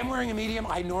 So I'm wearing a medium.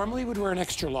 I normally would wear an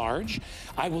extra large.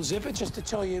 I will zip it just to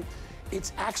tell you,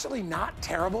 it's actually not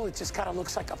terrible. It just kind of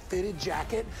looks like a fitted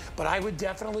jacket, but I would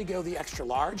definitely go the extra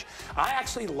large. I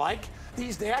actually like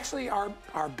these. They actually are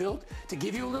built to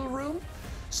give you a little room.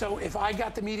 So if I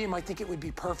got the medium, I think it would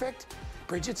be perfect.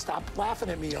 Bridget, stop laughing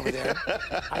at me over there.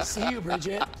 I see you,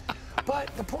 Bridget.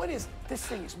 But the point is, this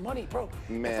thing is money, bro.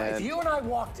 Man. If you and I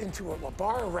walked into a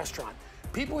bar or restaurant,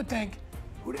 people would think,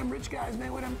 who them rich guys,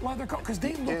 man, with them leather coats? Because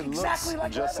they look exactly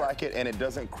like just leather. like it, and it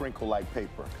doesn't crinkle like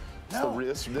paper. No.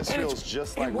 So this feels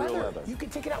just like real leather. You can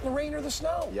take it out in the rain or the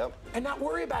snow. Yep. And not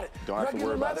worry about it. Don't have to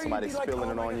worry about somebody spilling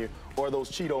it on you. Or those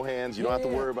Cheeto hands, you don't have to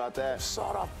worry about that.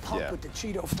 Sawed-off pump with the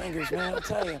Cheeto fingers, man, I'll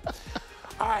tell you.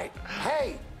 All right,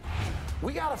 hey,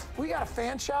 we got a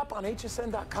fan shop on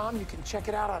hsn.com. You can check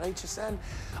it out on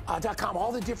hsn.com.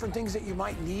 All the different things that you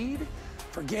might need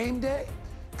for game day.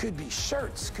 Could be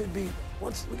shirts, could be,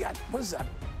 what is that?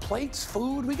 Plates,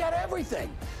 food, we got everything.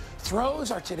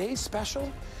 Throws are today's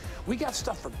special. We got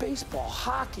stuff for baseball,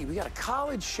 hockey. We got a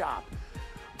college shop.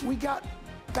 We got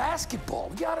basketball.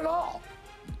 We got it all.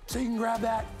 So you can grab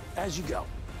that as you go.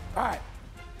 All right.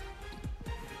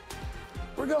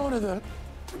 We're going to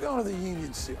the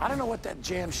union suit. I don't know what that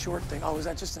jam short thing. Oh, is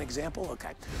that just an example?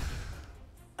 Okay.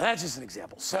 That's just an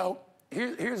example. So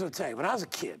here's what I'll tell you. When I was a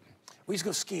kid, we used to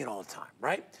go skiing all the time,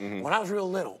 right? When I was real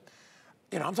little,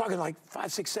 you know, I'm talking like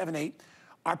 5, 6, 7, 8,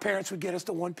 our parents would get us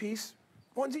the one-piece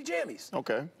onesie jammies.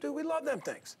 Okay. Dude, we love them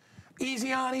things.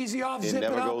 Easy on, easy off, It zip it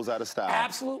up. never goes out of style.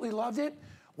 Absolutely loved it.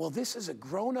 Well, this is a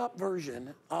grown-up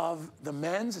version of the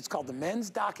men's. It's called the men's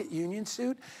docket union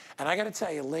suit. And I got to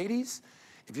tell you, ladies,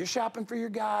 if you're shopping for your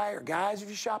guy, or guys, if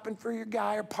you're shopping for your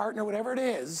guy or partner, whatever it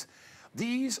is,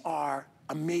 these are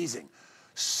amazing.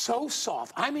 So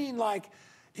soft. I mean, like,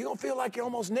 you're going to feel like you're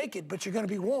almost naked, but you're going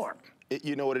to be warm.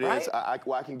 You know what it right? is?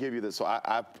 Well, I can give you this. So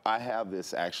I have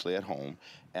this actually at home,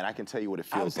 and I can tell you what it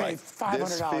feels like. I would pay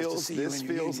 $500 to see you in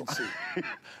your union suit.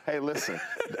 Hey, listen,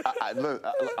 look,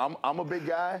 I'm a big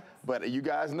guy, but you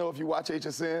guys know if you watch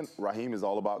HSN, Raheem is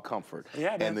all about comfort.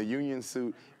 Yeah, man. And the union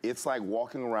suit, it's like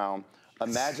walking around.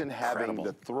 Imagine having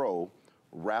the throw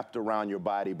wrapped around your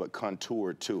body but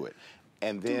contoured to it.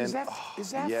 And then, dude,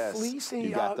 is that yes, fleece? You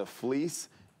got the fleece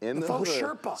in the hood.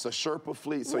 Sherpa. So Sherpa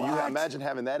fleece. So what? you imagine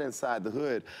having that inside the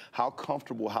hood, how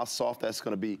comfortable, how soft that's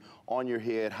going to be on your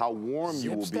head, how warm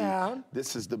you will be. Down.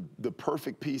 This is the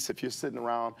perfect piece. If you're sitting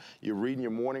around, you're reading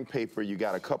your morning paper, you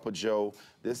got a cup of joe,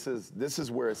 this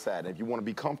is where it's at. If you want to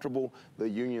be comfortable, the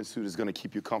union suit is going to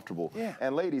keep you comfortable. Yeah.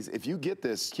 And ladies, if you get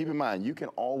this, keep in mind, you can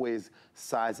always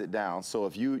size it down. So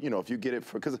if you get it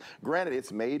for, because granted,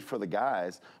 it's made for the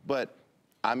guys, but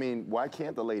I mean, why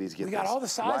can't the ladies get this? We got all the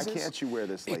sizes. Why can't you wear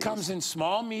this, ladies? It comes in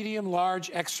small, medium, large,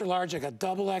 extra large. I got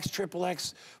double X, triple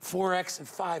X, 4X, and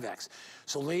 5X.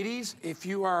 So ladies, if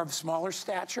you are of smaller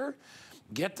stature,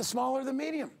 get the smaller, the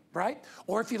medium, right?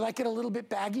 Or if you like it a little bit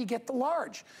baggy, get the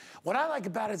large. What I like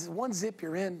about it is one zip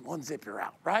you're in, one zip you're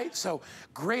out, right? So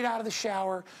great out of the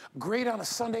shower, great on a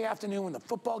Sunday afternoon when the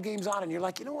football game's on and you're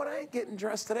like, you know what, I ain't getting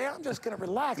dressed today, I'm just gonna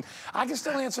relax. I can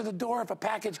still answer the door if a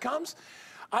package comes.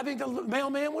 I think the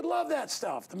mailman would love that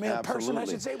stuff. The mail person, I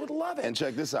should say, would love it. And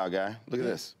check this out, guy. Look at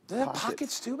this. Does it have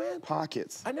pockets too, man?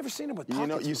 Pockets. I've never seen them with pockets. You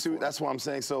know, you see, that's what I'm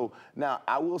saying. So now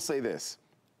I will say this: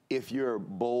 if you're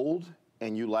bold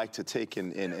and you like to take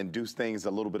and do things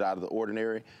a little bit out of the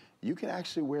ordinary, you can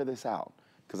actually wear this out.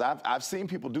 Because I've seen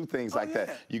people do things like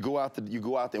that. You go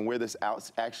out and wear this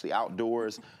actually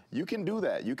outdoors. You can do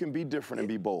that. You can be different and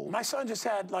be bold. My son just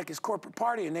had like his corporate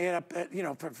party, and they had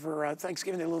for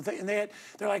Thanksgiving, their little thing, and they're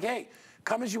like, hey,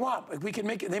 come as you want. Like, we can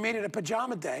make it. They made it a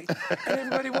pajama day, and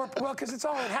everybody wore, well, because it's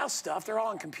all in-house stuff. They're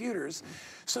all on computers,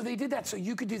 so they did that. So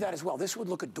you could do that as well. This would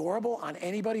look adorable on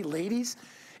anybody, ladies.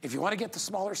 If you want to get the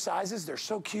smaller sizes, they're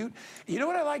so cute. You know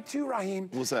what I like too, Raheem?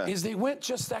 What's that? Is they went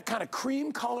just that kind of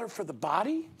cream color for the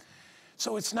body.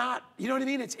 So it's not, you know what I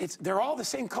mean? They're all the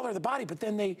same color of the body, but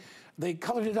then they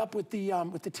colored it up with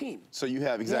the team. So you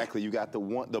have you got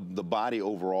the body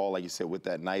overall, like you said, with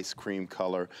that nice cream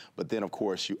color. But then of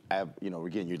course you have,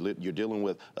 again, you're dealing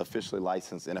with officially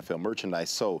licensed NFL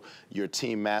merchandise. So your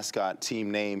team mascot,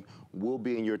 team name will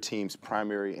be in your team's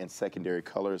primary and secondary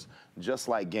colors, just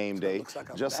like game day,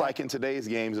 just like in today's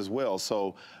games as well.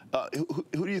 So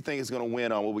who do you think is going to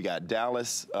win on what we got?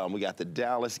 Dallas. We got the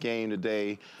Dallas game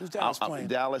today. Who's Dallas playing?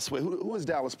 Dallas. Who is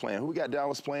Dallas playing? Who we got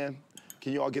Dallas playing?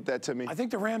 Can you all get that to me? I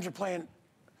think the Rams are playing.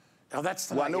 Oh, that's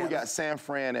the. Well, I know we got San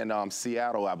Fran and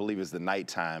Seattle. I believe is the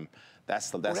nighttime. That's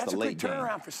the late game. That's a quick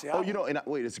turnaround for Seattle. Oh,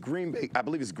 wait, it's Green Bay. I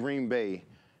believe it's Green Bay.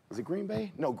 Is it Green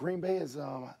Bay? No, Green Bay is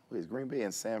Green Bay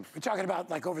and San Fran. We're talking about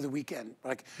like over the weekend.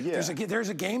 Like yeah. There's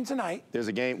a game tonight. There's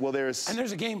a game. Well, there's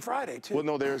a game Friday too. Well,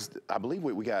 no, I believe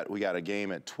we got a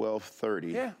game at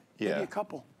 12:30. Yeah. Maybe a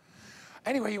couple.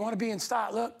 Anyway, you want to be in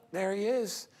style. Look, there he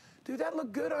is. Dude, that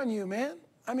looked good on you, man.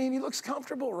 I mean, he looks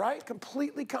comfortable, right?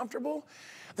 Completely comfortable.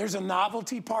 There's a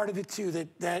novelty part of it too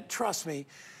that trust me,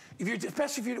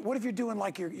 what if you're doing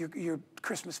like your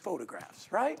Christmas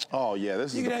photographs, right? Oh yeah,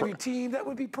 you can have your team. That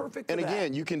would be perfect. And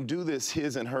again, you can do this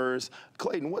his and hers.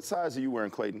 Clayton, what size are you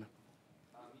wearing, Clayton?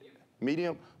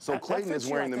 Medium. So Clayton is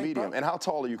wearing the medium. Bro. And how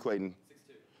tall are you, Clayton? 6'2".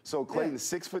 So Clayton's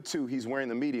 6'2". He's wearing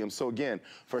the medium. So again,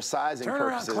 for sizing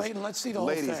purposes, turn around, Clayton. Let's see the whole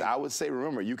thing. Ladies, I would say,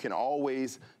 remember, you can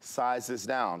always size this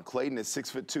down. Clayton is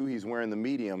 6'2". He's wearing the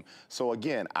medium. So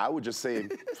again, I would just say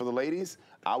for the ladies,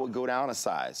 I would go down a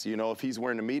size. If he's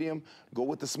wearing the medium, go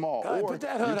with the small. Or put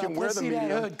that hood you can wear the medium.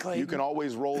 Hood, you can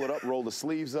always roll it up, roll the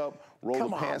sleeves up, roll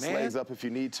the pants legs up if you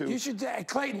need to. You should,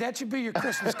 Clayton. That should be your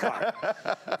Christmas card,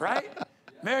 right?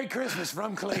 Merry Christmas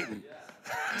from Clayton.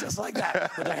 Just like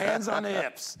that, with their hands on the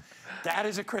hips. That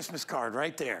is a Christmas card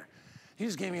right there. You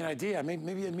just gave me an idea.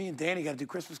 Maybe me and Danny got to do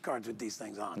Christmas cards with these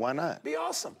things on. Why not? Be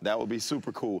awesome. That would be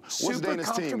super cool. What's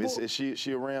Dana's team? Is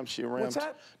she a Rams? She a Rams? What's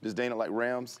that? Does Dana like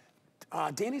Rams?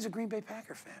 Danny's a Green Bay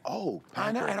Packer fan. Oh,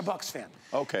 I know, and a Bucks fan.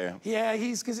 Okay. Yeah,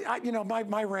 because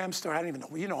my Rams story. I don't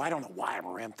even know. I don't know why I'm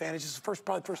a Ram fan. It's just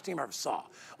probably the first team I ever saw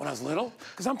when I was little.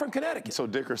 Because I'm from Connecticut. So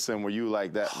Dickerson, were you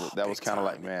like that? That was kind of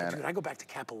like, man. Dude, I go back to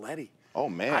Capoletti. Oh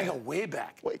man. I go way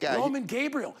back. Wait, Roman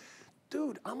Gabriel.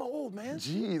 Dude, I'm old, man.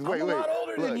 Jeez, I'm a lot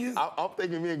older than you. I'm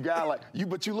thinking me and Guy like you,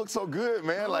 but you look so good,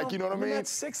 man. Like, you know what I mean?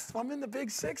 I'm in the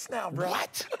big six now, bro.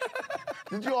 What?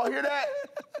 Did you all hear that?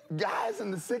 Guys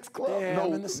in the 6 club? Yeah, no,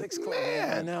 I'm in the 6 club.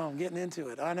 Man. I know. I'm getting into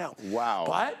it. I know. Wow.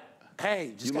 But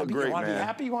hey, you look great, you want to be man.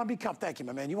 happy. You want to be comfortable. Thank you,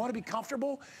 my man. You want to be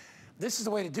comfortable. This is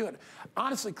the way to do it.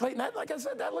 Honestly, Clayton, like I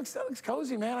said, that looks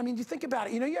cozy, man. I mean, you think about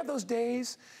it. You know, you have those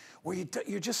days where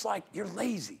you're just like you're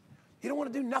lazy. You don't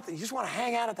want to do nothing. You just want to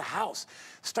hang out at the house,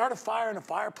 start a fire in a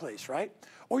fireplace, right?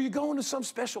 Or you're going to some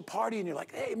special party and you're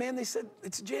like, hey, man, they said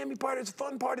it's a jammy party, it's a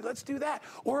fun party, let's do that.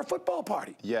 Or a football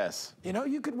party. Yes. You know,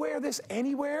 you could wear this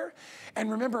anywhere. And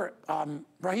remember,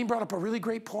 Raheem brought up a really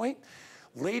great point.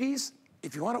 Ladies,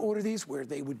 if you want to order these where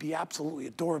they would be absolutely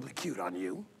adorably cute on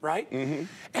you, right? Mm-hmm.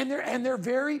 And they're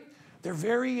very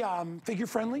figure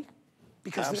friendly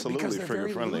because they're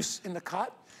very loose in the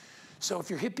cut. So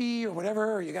if you're hippie or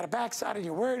whatever, or you got a backside and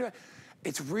you're worried,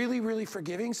 it's really, really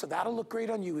forgiving. So that'll look great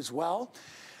on you as well.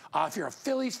 If you're a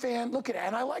Phillies fan, look at it.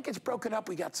 And I like it's broken up.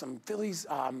 We got some Phillies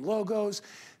logos.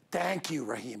 Thank you,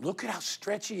 Raheem. Look at how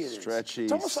stretchy it is. Stretchy,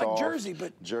 it's almost soft, like jersey,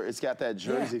 but it's got that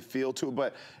jersey feel to it.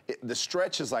 But the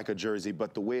stretch is like a jersey,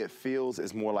 but the way it feels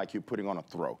is more like you're putting on a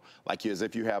throw, like as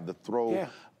if you have the throw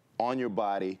on your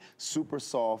body, super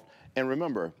soft. And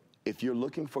remember, if you're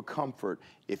looking for comfort,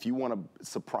 if you want to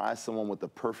surprise someone with the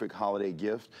perfect holiday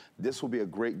gift, this will be a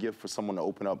great gift for someone to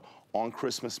open up on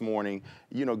Christmas morning.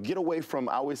 You know, get away from,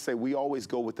 I always say, we always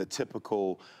go with the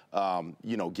typical,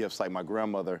 gifts. Like my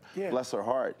grandmother, bless her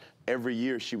heart, every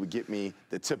year she would get me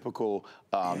the typical,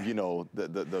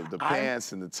 the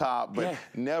pants and the top, but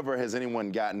never has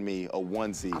anyone gotten me a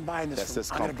onesie. I'm buying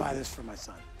this. I'm going to buy this for my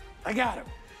son. I got him.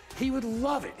 He would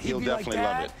love it. He'll definitely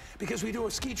love it. Because we do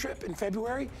a ski trip in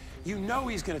February. You know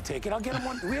he's going to take it. I'll get him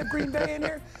one. Do we have Green Bay in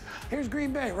here? Here's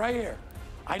Green Bay right here.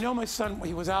 I know my son,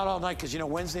 he was out all night because,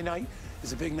 Wednesday night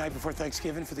is a big night before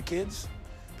Thanksgiving for the kids.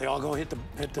 They all go hit the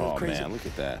crazy. Oh, man, look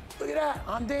at that. Look at that.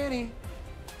 I'm Danny.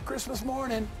 Christmas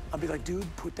morning. I'll be like, dude,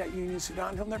 put that union suit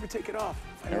on. He'll never take it off.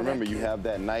 And remember, you have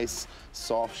that nice,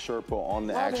 soft Sherpa on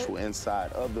the actual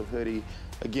inside of the hoodie.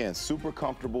 Again, super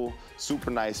comfortable,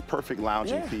 super nice, perfect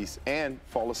lounging piece, and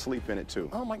fall asleep in it too.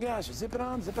 Oh my gosh, zip it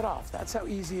on, zip it off. That's how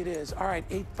easy it is. All right,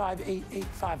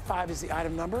 858-855 is the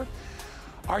item number.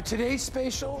 Our today's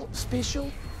special, it's very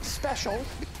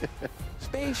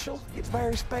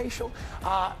spatial,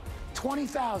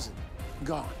 20,000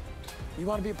 gone. You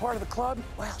want to be a part of the club?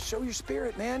 Well, show your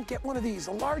spirit, man. Get one of these,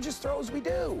 the largest throws we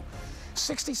do.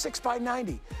 66 by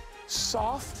 90.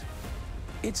 Soft,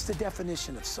 it's the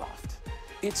definition of soft.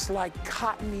 It's like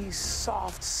cottony,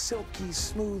 soft, silky,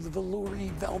 smooth,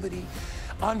 veloury, velvety.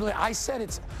 I said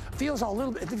it feels a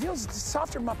little bit, it feels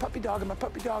softer than my puppy dog, and my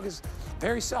puppy dog is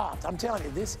very soft. I'm telling you,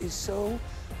 this is so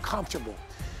comfortable.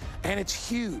 And it's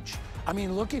huge. I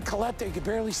mean, look at Colette, you can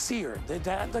barely see her.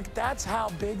 Look, that's how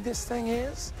big this thing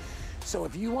is. So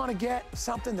if you want to get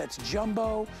something that's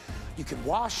jumbo, you can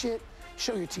wash it,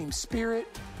 show your team spirit,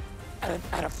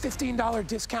 at a $15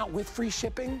 discount with free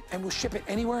shipping, and we'll ship it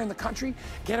anywhere in the country.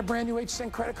 Get a brand new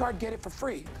HSN credit card, get it for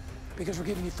free, because we're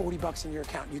giving you 40 bucks in your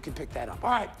account. You can pick that up. All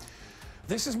right,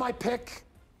 this is my pick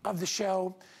of the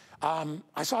show.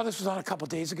 I saw this was on a couple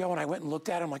days ago, and I went and looked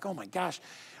at it. I'm like, oh my gosh,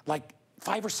 like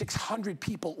 500 or 600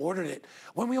 people ordered it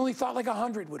when we only thought like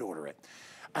 100 would order it.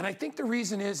 And I think the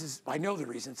reason is I know the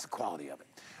reason, it's the quality of it.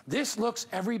 This looks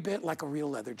every bit like a real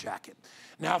leather jacket.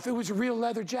 Now, if it was a real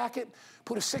leather jacket,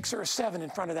 put a 6 or a 7 in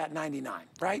front of that 99,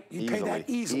 right? You'd pay that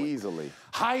easily. Easily.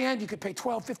 High end, you could pay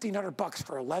 $1,200, $1,500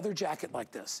 for a leather jacket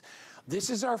like this. This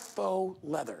is our faux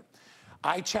leather.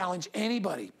 I challenge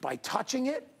anybody by touching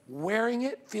it, wearing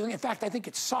it, feeling it. In fact, I think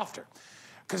it's softer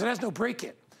because it has no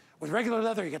break-in. With regular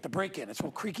leather, you get the break-in. It's a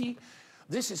little creaky.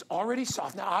 This is already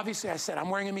soft. Now, obviously, I said I'm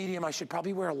wearing a medium. I should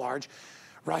probably wear a large.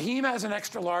 Raheem has an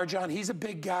extra large on. He's a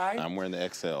big guy. I'm wearing the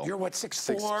XL. You're what,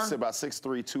 6'4"? About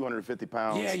 6'3", 250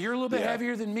 pounds. Yeah, you're a little bit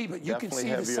heavier than me, but you can see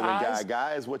the size. Definitely heavier than Guy.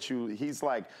 Guy is what he's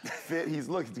like fit. He's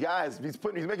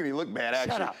making me look bad,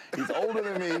 actually. Shut up. He's older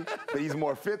than me, but he's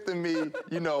more fit than me.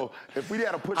 You know, if we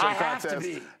had a push-up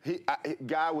contest,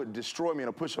 Guy would destroy me in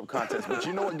a push-up contest. But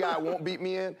you know what Guy won't beat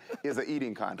me in? Is an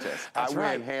eating contest. That's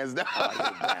I win hands down.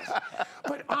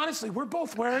 But honestly, we're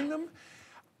both wearing them.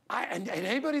 And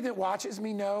anybody that watches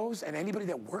me knows, and anybody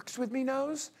that works with me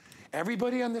knows,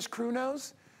 everybody on this crew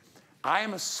knows, I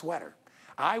am a sweater.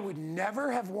 I would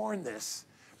never have worn this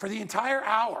for the entire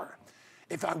hour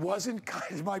if I wasn't,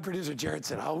 as my producer Jared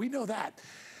said, oh, we know that.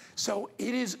 So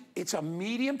it's a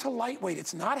medium to lightweight.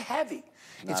 It's not heavy.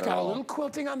 It's got a little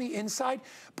quilting on the inside,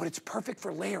 but it's perfect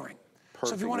for layering.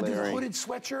 So if you want to do a hooded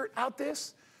sweatshirt out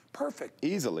this, perfect.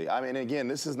 Easily. I mean, again,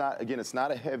 this is not, it's not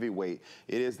a heavyweight.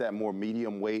 It is that more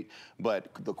medium weight, but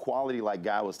the quality, like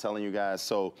Guy was telling you guys,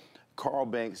 so Carl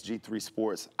Banks, G3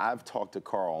 Sports, I've talked to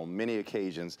Carl on many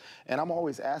occasions, and I'm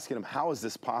always asking him, how is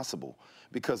this possible?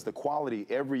 Because the quality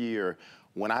every year,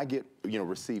 when I get,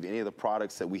 receive any of the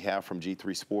products that we have from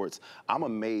G3 Sports, I'm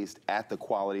amazed at the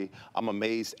quality. I'm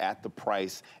amazed at the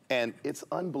price. And it's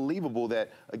unbelievable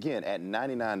that, again, at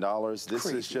 $99, this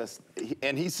is just,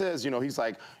 and he says, he's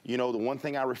like, the one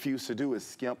thing I refuse to do is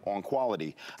skimp on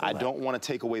quality. I don't want to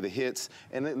take away the hits.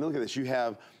 And then look at this. You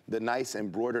have the nice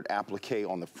embroidered applique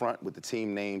on the front with the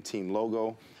team name, team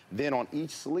logo. Then on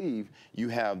each sleeve, you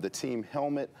have the team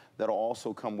helmet that'll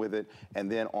also come with it. And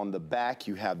then on the back,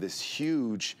 you have this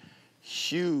huge,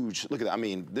 look at that. I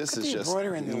mean, this is just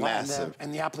massive.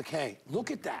 And the applique.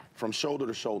 Look at that. From shoulder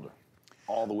to shoulder,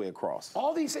 all the way across.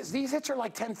 All these hits are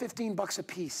like 10, 15 bucks a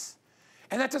piece.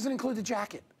 And that doesn't include the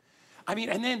jacket. I mean,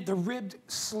 and then the ribbed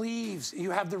sleeves.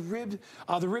 You have the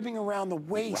ribbing around the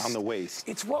waist. Around the waist.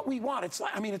 It's what we want. It's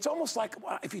like, it's almost like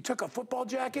if you took a football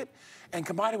jacket and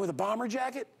combined it with a bomber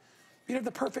jacket, you'd have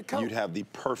the perfect coat. You'd have the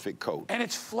perfect coat. And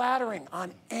it's flattering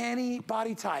on any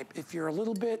body type. If you're a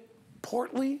little bit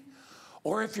portly,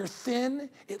 or if you're thin,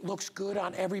 it looks good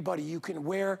on everybody. You can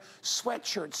wear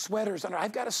sweatshirts, sweaters.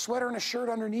 I've got a sweater and a shirt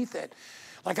underneath it.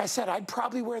 Like I said, I'd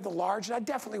probably wear the large, and I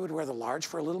definitely would wear the large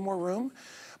for a little more room.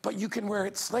 But you can wear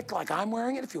it slick like I'm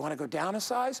wearing it if you want to go down a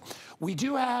size. We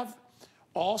do have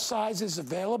all sizes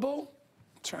available.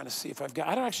 I'm trying to see if I've got,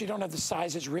 I actually don't have the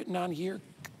sizes written on here,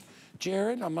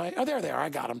 Jared, on my, oh, there they are, I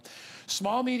got them.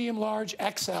 Small, medium, large,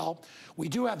 XL. We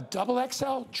do have double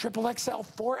XL, triple XL,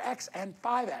 4X, and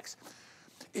 5X.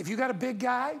 If you got a big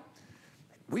guy,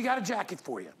 we got a jacket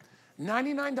for you.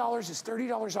 $99 is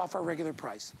 $30 off our regular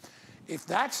price. If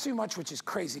that's too much, which is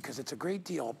crazy because it's a great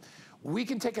deal, we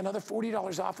can take another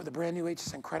 $40 off with a brand new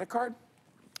HSN credit card.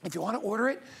 If you want to order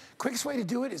it, quickest way to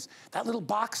do it is that little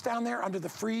box down there under the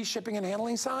free shipping and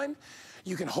handling sign.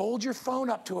 You can hold your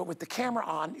phone up to it with the camera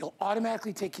on. It'll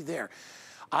automatically take you there.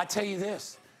 I'll tell you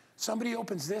this. Somebody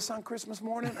opens this on Christmas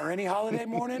morning or any holiday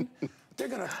morning, they're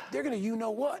gonna you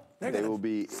know what? They will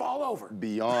be fall over.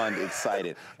 Beyond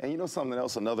excited. And you know something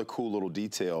else, another cool little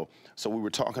detail. So we were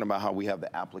talking about how we have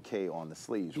the applique on the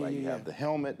sleeves, right? You have the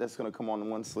helmet that's gonna come on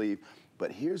one sleeve.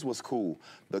 But here's what's cool.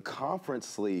 The conference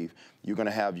sleeve, you're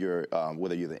gonna have your,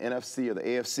 whether you're the NFC or the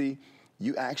AFC,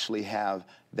 you actually have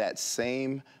that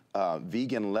same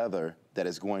vegan leather that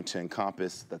is going to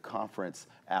encompass the conference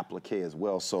applique as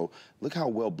well. So look how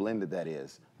well blended that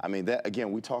is. I mean, that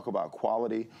again, we talk about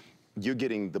quality. You're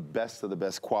getting the best of the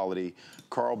best quality.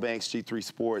 Carl Banks, G3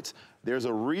 Sports. There's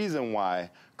a reason why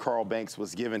Carl Banks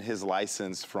was given his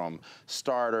license from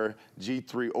Starter,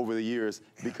 G3 over the years,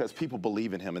 because people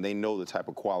believe in him and they know the type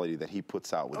of quality that he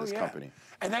puts out with his company.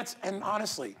 And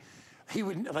honestly, he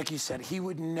would, like you said, he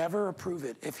would never approve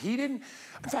it if he didn't.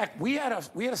 In fact, we had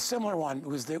a similar one.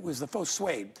 It was the faux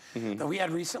suede that we had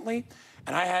recently,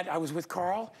 and I was with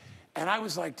Carl. And I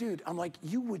was like, dude, I'm like,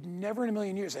 you would never in a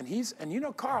million years. And you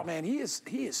know Carl, man, he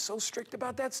is so strict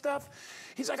about that stuff.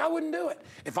 He's like, I wouldn't do it.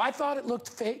 If I thought it looked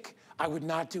fake, I would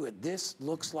not do it. This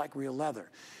looks like real leather.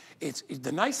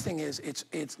 The nice thing is,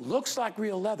 it looks like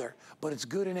real leather, but it's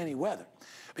good in any weather.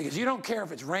 Because you don't care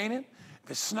if it's raining,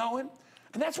 if it's snowing.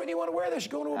 And that's when you want to wear this.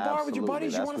 You go to a bar with your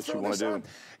buddies, you want to throw this on.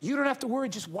 You don't have to worry,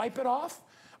 just wipe it off.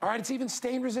 All right, it's even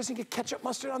stain resistant. Get ketchup,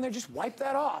 mustard on there, just wipe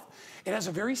that off. It has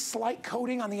a very slight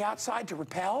coating on the outside to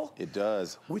repel. It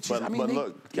does. But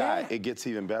look, Guy, it gets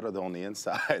even better though on the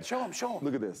inside. Show him.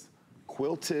 Look at this.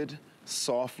 Quilted,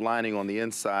 soft lining on the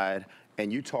inside.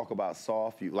 And you talk about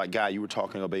soft, like Guy, you were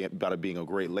talking about it being a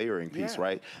great layering piece,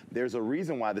 right? There's a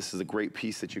reason why this is a great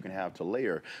piece that you can have to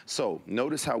layer. So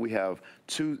notice how we have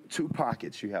two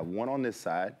pockets. You have one on this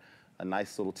side, a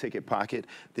nice little ticket pocket.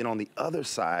 Then on the other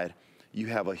side, you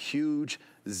have a huge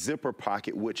zipper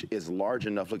pocket, which is large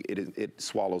enough. Look, it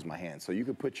swallows my hand. So you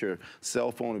can put your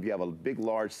cell phone, if you have a big,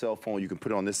 large cell phone, you can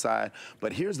put it on this side.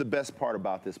 But here's the best part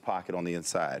about this pocket on the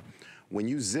inside. When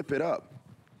you zip it up,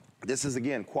 this is,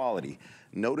 again, quality.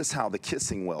 Notice how the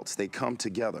kissing welts, they come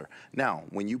together. Now,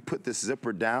 when you put this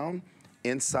zipper down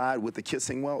inside with the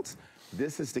kissing welts,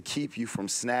 this is to keep you from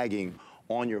snagging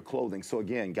on your clothing. So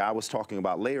again, Guy was talking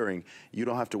about layering. You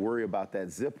don't have to worry about that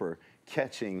zipper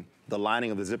catching, the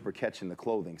lining of the zipper catching the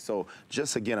clothing. So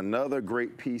just, again, another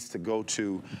great piece to go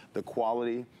to the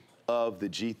quality of the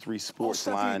G3 Sports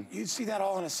line. You'd see that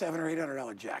all in a $700 or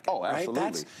 $800 jacket. Oh, absolutely.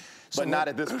 Right? But not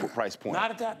at this price point.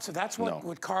 Not at that. So that's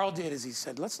what Carl did, is he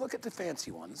said, let's look at the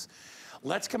fancy ones.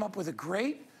 Let's come up with a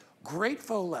great faux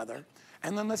leather,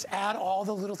 and then let's add all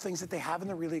the little things that they have in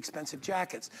the really expensive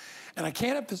jackets. And I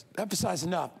can't emphasize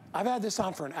enough, I've had this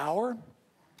on for an hour,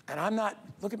 and I'm not,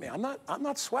 look at me, I'm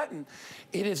not sweating.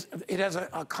 It has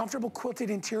a comfortable quilted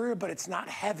interior, but it's not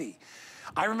heavy.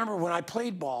 I remember when I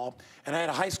played ball, and I had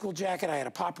a high school jacket, I had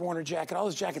a Pop Warner jacket, all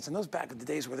those jackets, and those back in the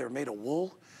days where they were made of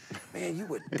wool, man, you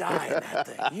would die in that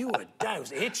thing. You would die. It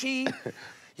was itchy.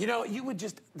 You know, you would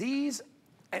just,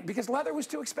 because leather was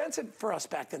too expensive for us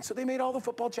back then, so they made all the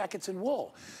football jackets in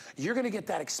wool. You're gonna get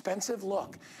that expensive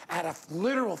look at a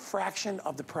literal fraction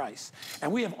of the price. And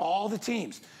we have all the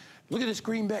teams. Look at this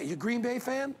Green Bay. You a Green Bay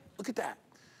fan? Look at that.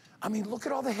 I mean, look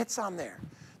at all the hits on there.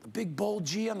 The big bold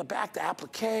G on the back, the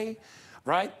applique,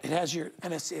 right? It has your,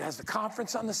 and it has the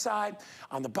conference on the side.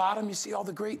 On the bottom, you see all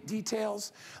the great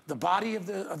details. The body of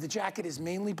the jacket is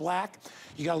mainly black.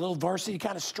 You got a little varsity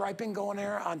kind of striping going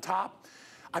there on top.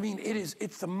 I mean,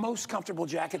 it's the most comfortable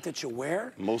jacket that you'll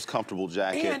wear. Most comfortable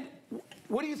jacket. And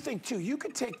what do you think, too? You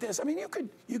could take this, I mean,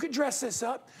 you could dress this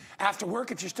up after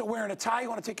work. If you're still wearing a tie, you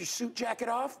want to take your suit jacket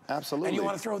off. Absolutely. And you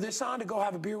want to throw this on to go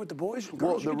have a beer with the boys and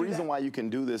Well, girls. the reason why you can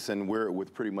do this and wear it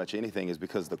with pretty much anything is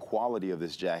because the quality of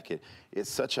this jacket is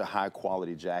such a high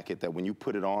quality jacket that when you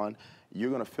put it on, you're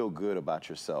gonna feel good about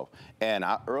yourself. And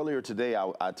earlier today,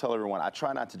 I tell everyone, I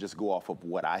try not to just go off of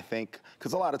what I think,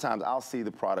 because a lot of times I'll see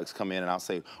the products come in and I'll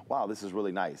say, wow, this is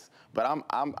really nice. But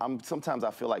sometimes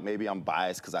I feel like maybe I'm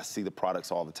biased because I see the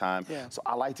products all the time. Yeah. So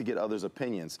I like to get others'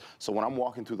 opinions. So when I'm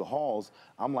walking through the halls,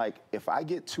 I'm like, if I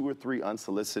get 2 or 3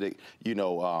 unsolicited,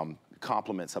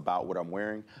 compliments about what I'm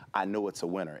wearing, I know it's a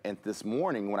winner. And this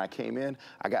morning when I came in,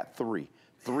 I got 3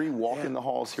 walking the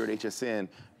halls here at HSN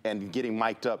and getting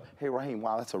mic'd up. Hey, Raheem,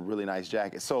 wow, that's a really nice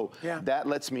jacket. So that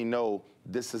lets me know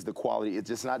this is the quality. It's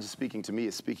just not just speaking to me,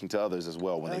 it's speaking to others as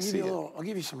well when they see it. I'll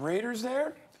give you some Raiders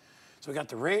there. So we got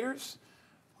the Raiders.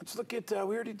 Let's look at,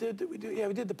 we already did, we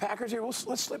did the Packers here. Let's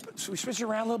flip it. So we switch it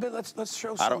around a little bit. Let's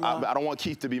show some. I don't want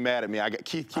Keith to be mad at me.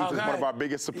 Keith is one of our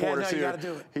biggest supporters here. You gotta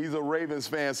do it. He's a Ravens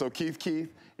fan. So Keith,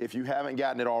 if you haven't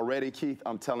gotten it already, Keith,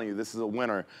 I'm telling you, this is a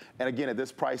winner. And again, at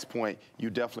this price point, you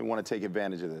definitely want to take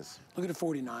advantage of this. Look at the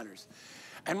 49ers.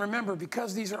 And remember,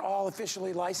 because these are all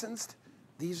officially licensed,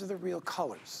 these are the real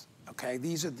colors. Okay,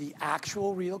 these are the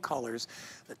actual real colors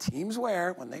the teams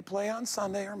wear when they play on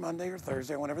Sunday or Monday or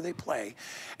Thursday or whenever they play.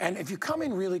 And if you come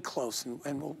in really close,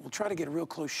 and we'll try to get a real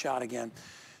close shot again.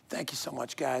 Thank you so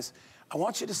much, guys. I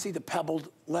want you to see the pebbled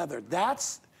leather.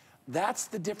 That's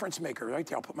the difference maker right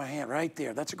there. I'll put my hand right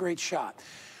there. That's a great shot.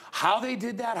 How they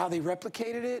did that, how they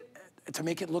replicated it to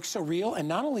make it look so real. And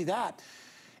not only that,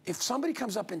 if somebody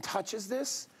comes up and touches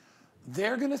this,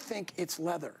 they're gonna think it's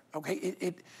leather, okay?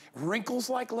 It wrinkles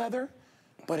like leather,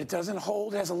 but it doesn't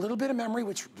hold. It has a little bit of memory,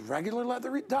 which regular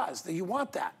leather it does. You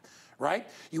want that, right?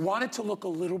 You want it to look a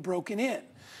little broken in.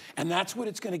 And that's what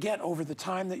it's gonna get over the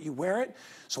time that you wear it.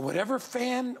 So whatever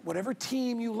fan, whatever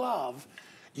team you love,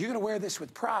 you're gonna wear this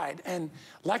with pride. And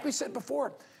like we said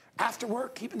before, after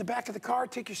work, keep in the back of the car,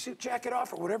 take your suit jacket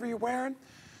off or whatever you're wearing.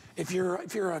 If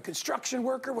you're a construction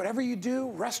worker, whatever you do,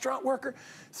 restaurant worker,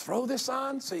 throw this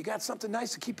on so you got something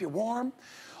nice to keep you warm.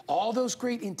 All those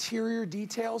great interior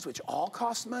details, which all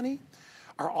cost money,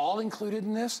 are all included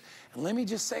in this. And let me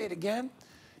just say it again.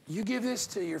 You give this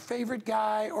to your favorite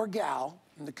guy or gal,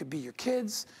 and it could be your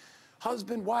kids,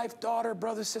 husband, wife, daughter,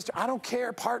 brother, sister, I don't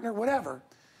care, partner, whatever.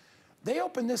 They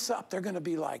open this up, they're gonna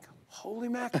be like, holy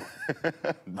mackerel.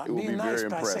 Not being nice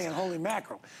by saying holy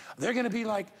mackerel. They're gonna be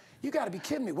like, you got to be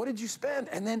kidding me. What did you spend?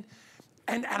 And then,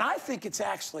 and I think it's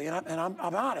actually, and I'm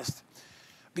honest,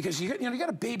 because you got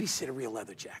to babysit a real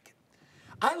leather jacket.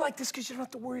 I like this because you don't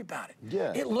have to worry about it.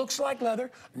 Yeah. It looks like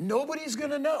leather. Nobody's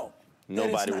gonna know.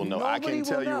 Nobody will know. I can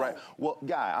tell you right. Well,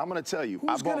 Guy, I'm gonna tell you.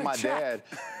 I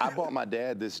bought my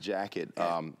dad this jacket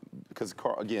because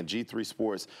again, G3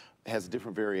 Sports, has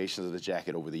different variations of the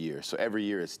jacket over the years. So every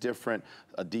year it's different.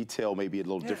 A detail may be a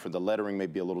little different. The lettering may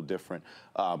be a little different.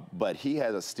 But he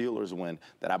has a Steelers win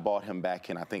that I bought him back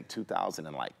in, I think,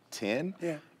 2010.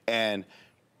 Yeah. And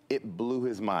it blew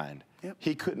his mind. Yep.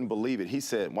 He couldn't believe it. He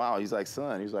said, wow, he's like,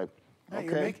 son, he's like,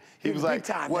 okay. He was like,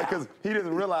 well, because he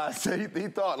didn't realize, he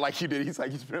thought like you did. He's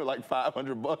like, you spent like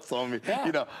 $500 on me. Yeah.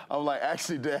 You know, I'm like,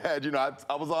 actually, Dad, you know,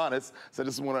 I was honest. So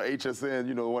this is one of HSN,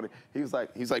 you know, he was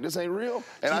like, this ain't real.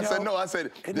 And I said, no, I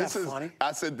said, this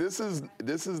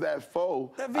is that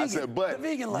faux. That vegan, I said, but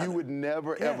you would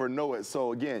never, ever know it.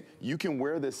 So again, you can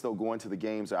wear this though, going to the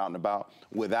games or out and about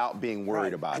without being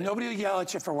worried about it. Nobody will yell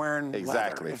at you for wearing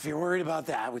leather. If you're worried about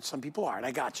that, which some people aren't,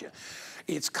 I got you.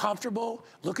 It's comfortable.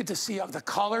 Look at the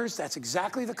colors. That's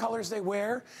exactly the colors they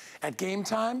wear at game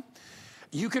time.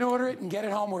 You can order it and get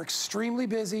it home. We're extremely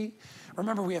busy.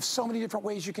 Remember, we have so many different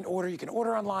ways you can order. You can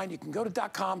order online. You can go to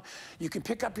 .com. You can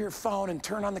pick up your phone and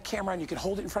turn on the camera, and you can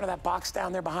hold it in front of that box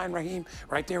down there behind Raheem,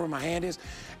 right there where my hand is.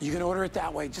 You can order it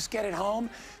that way. Just get it home.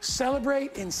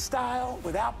 Celebrate in style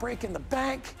without breaking the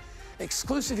bank.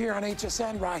 Exclusive here on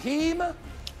HSN. Raheem,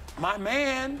 my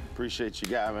man. Appreciate you,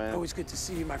 guy, man. Always good to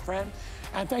see you, my friend.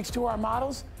 And thanks to our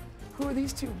models. Who are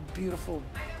these two beautiful?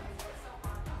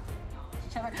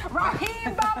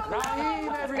 Raheem,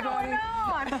 Raheem, everybody.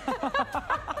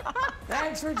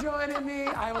 Thanks for joining me.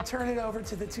 I will turn it over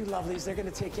to the two lovelies. They're going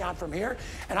to take you on from here.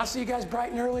 And I'll see you guys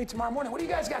bright and early tomorrow morning. What do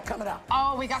you guys got coming up?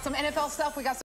 Oh, we got some NFL stuff. We got some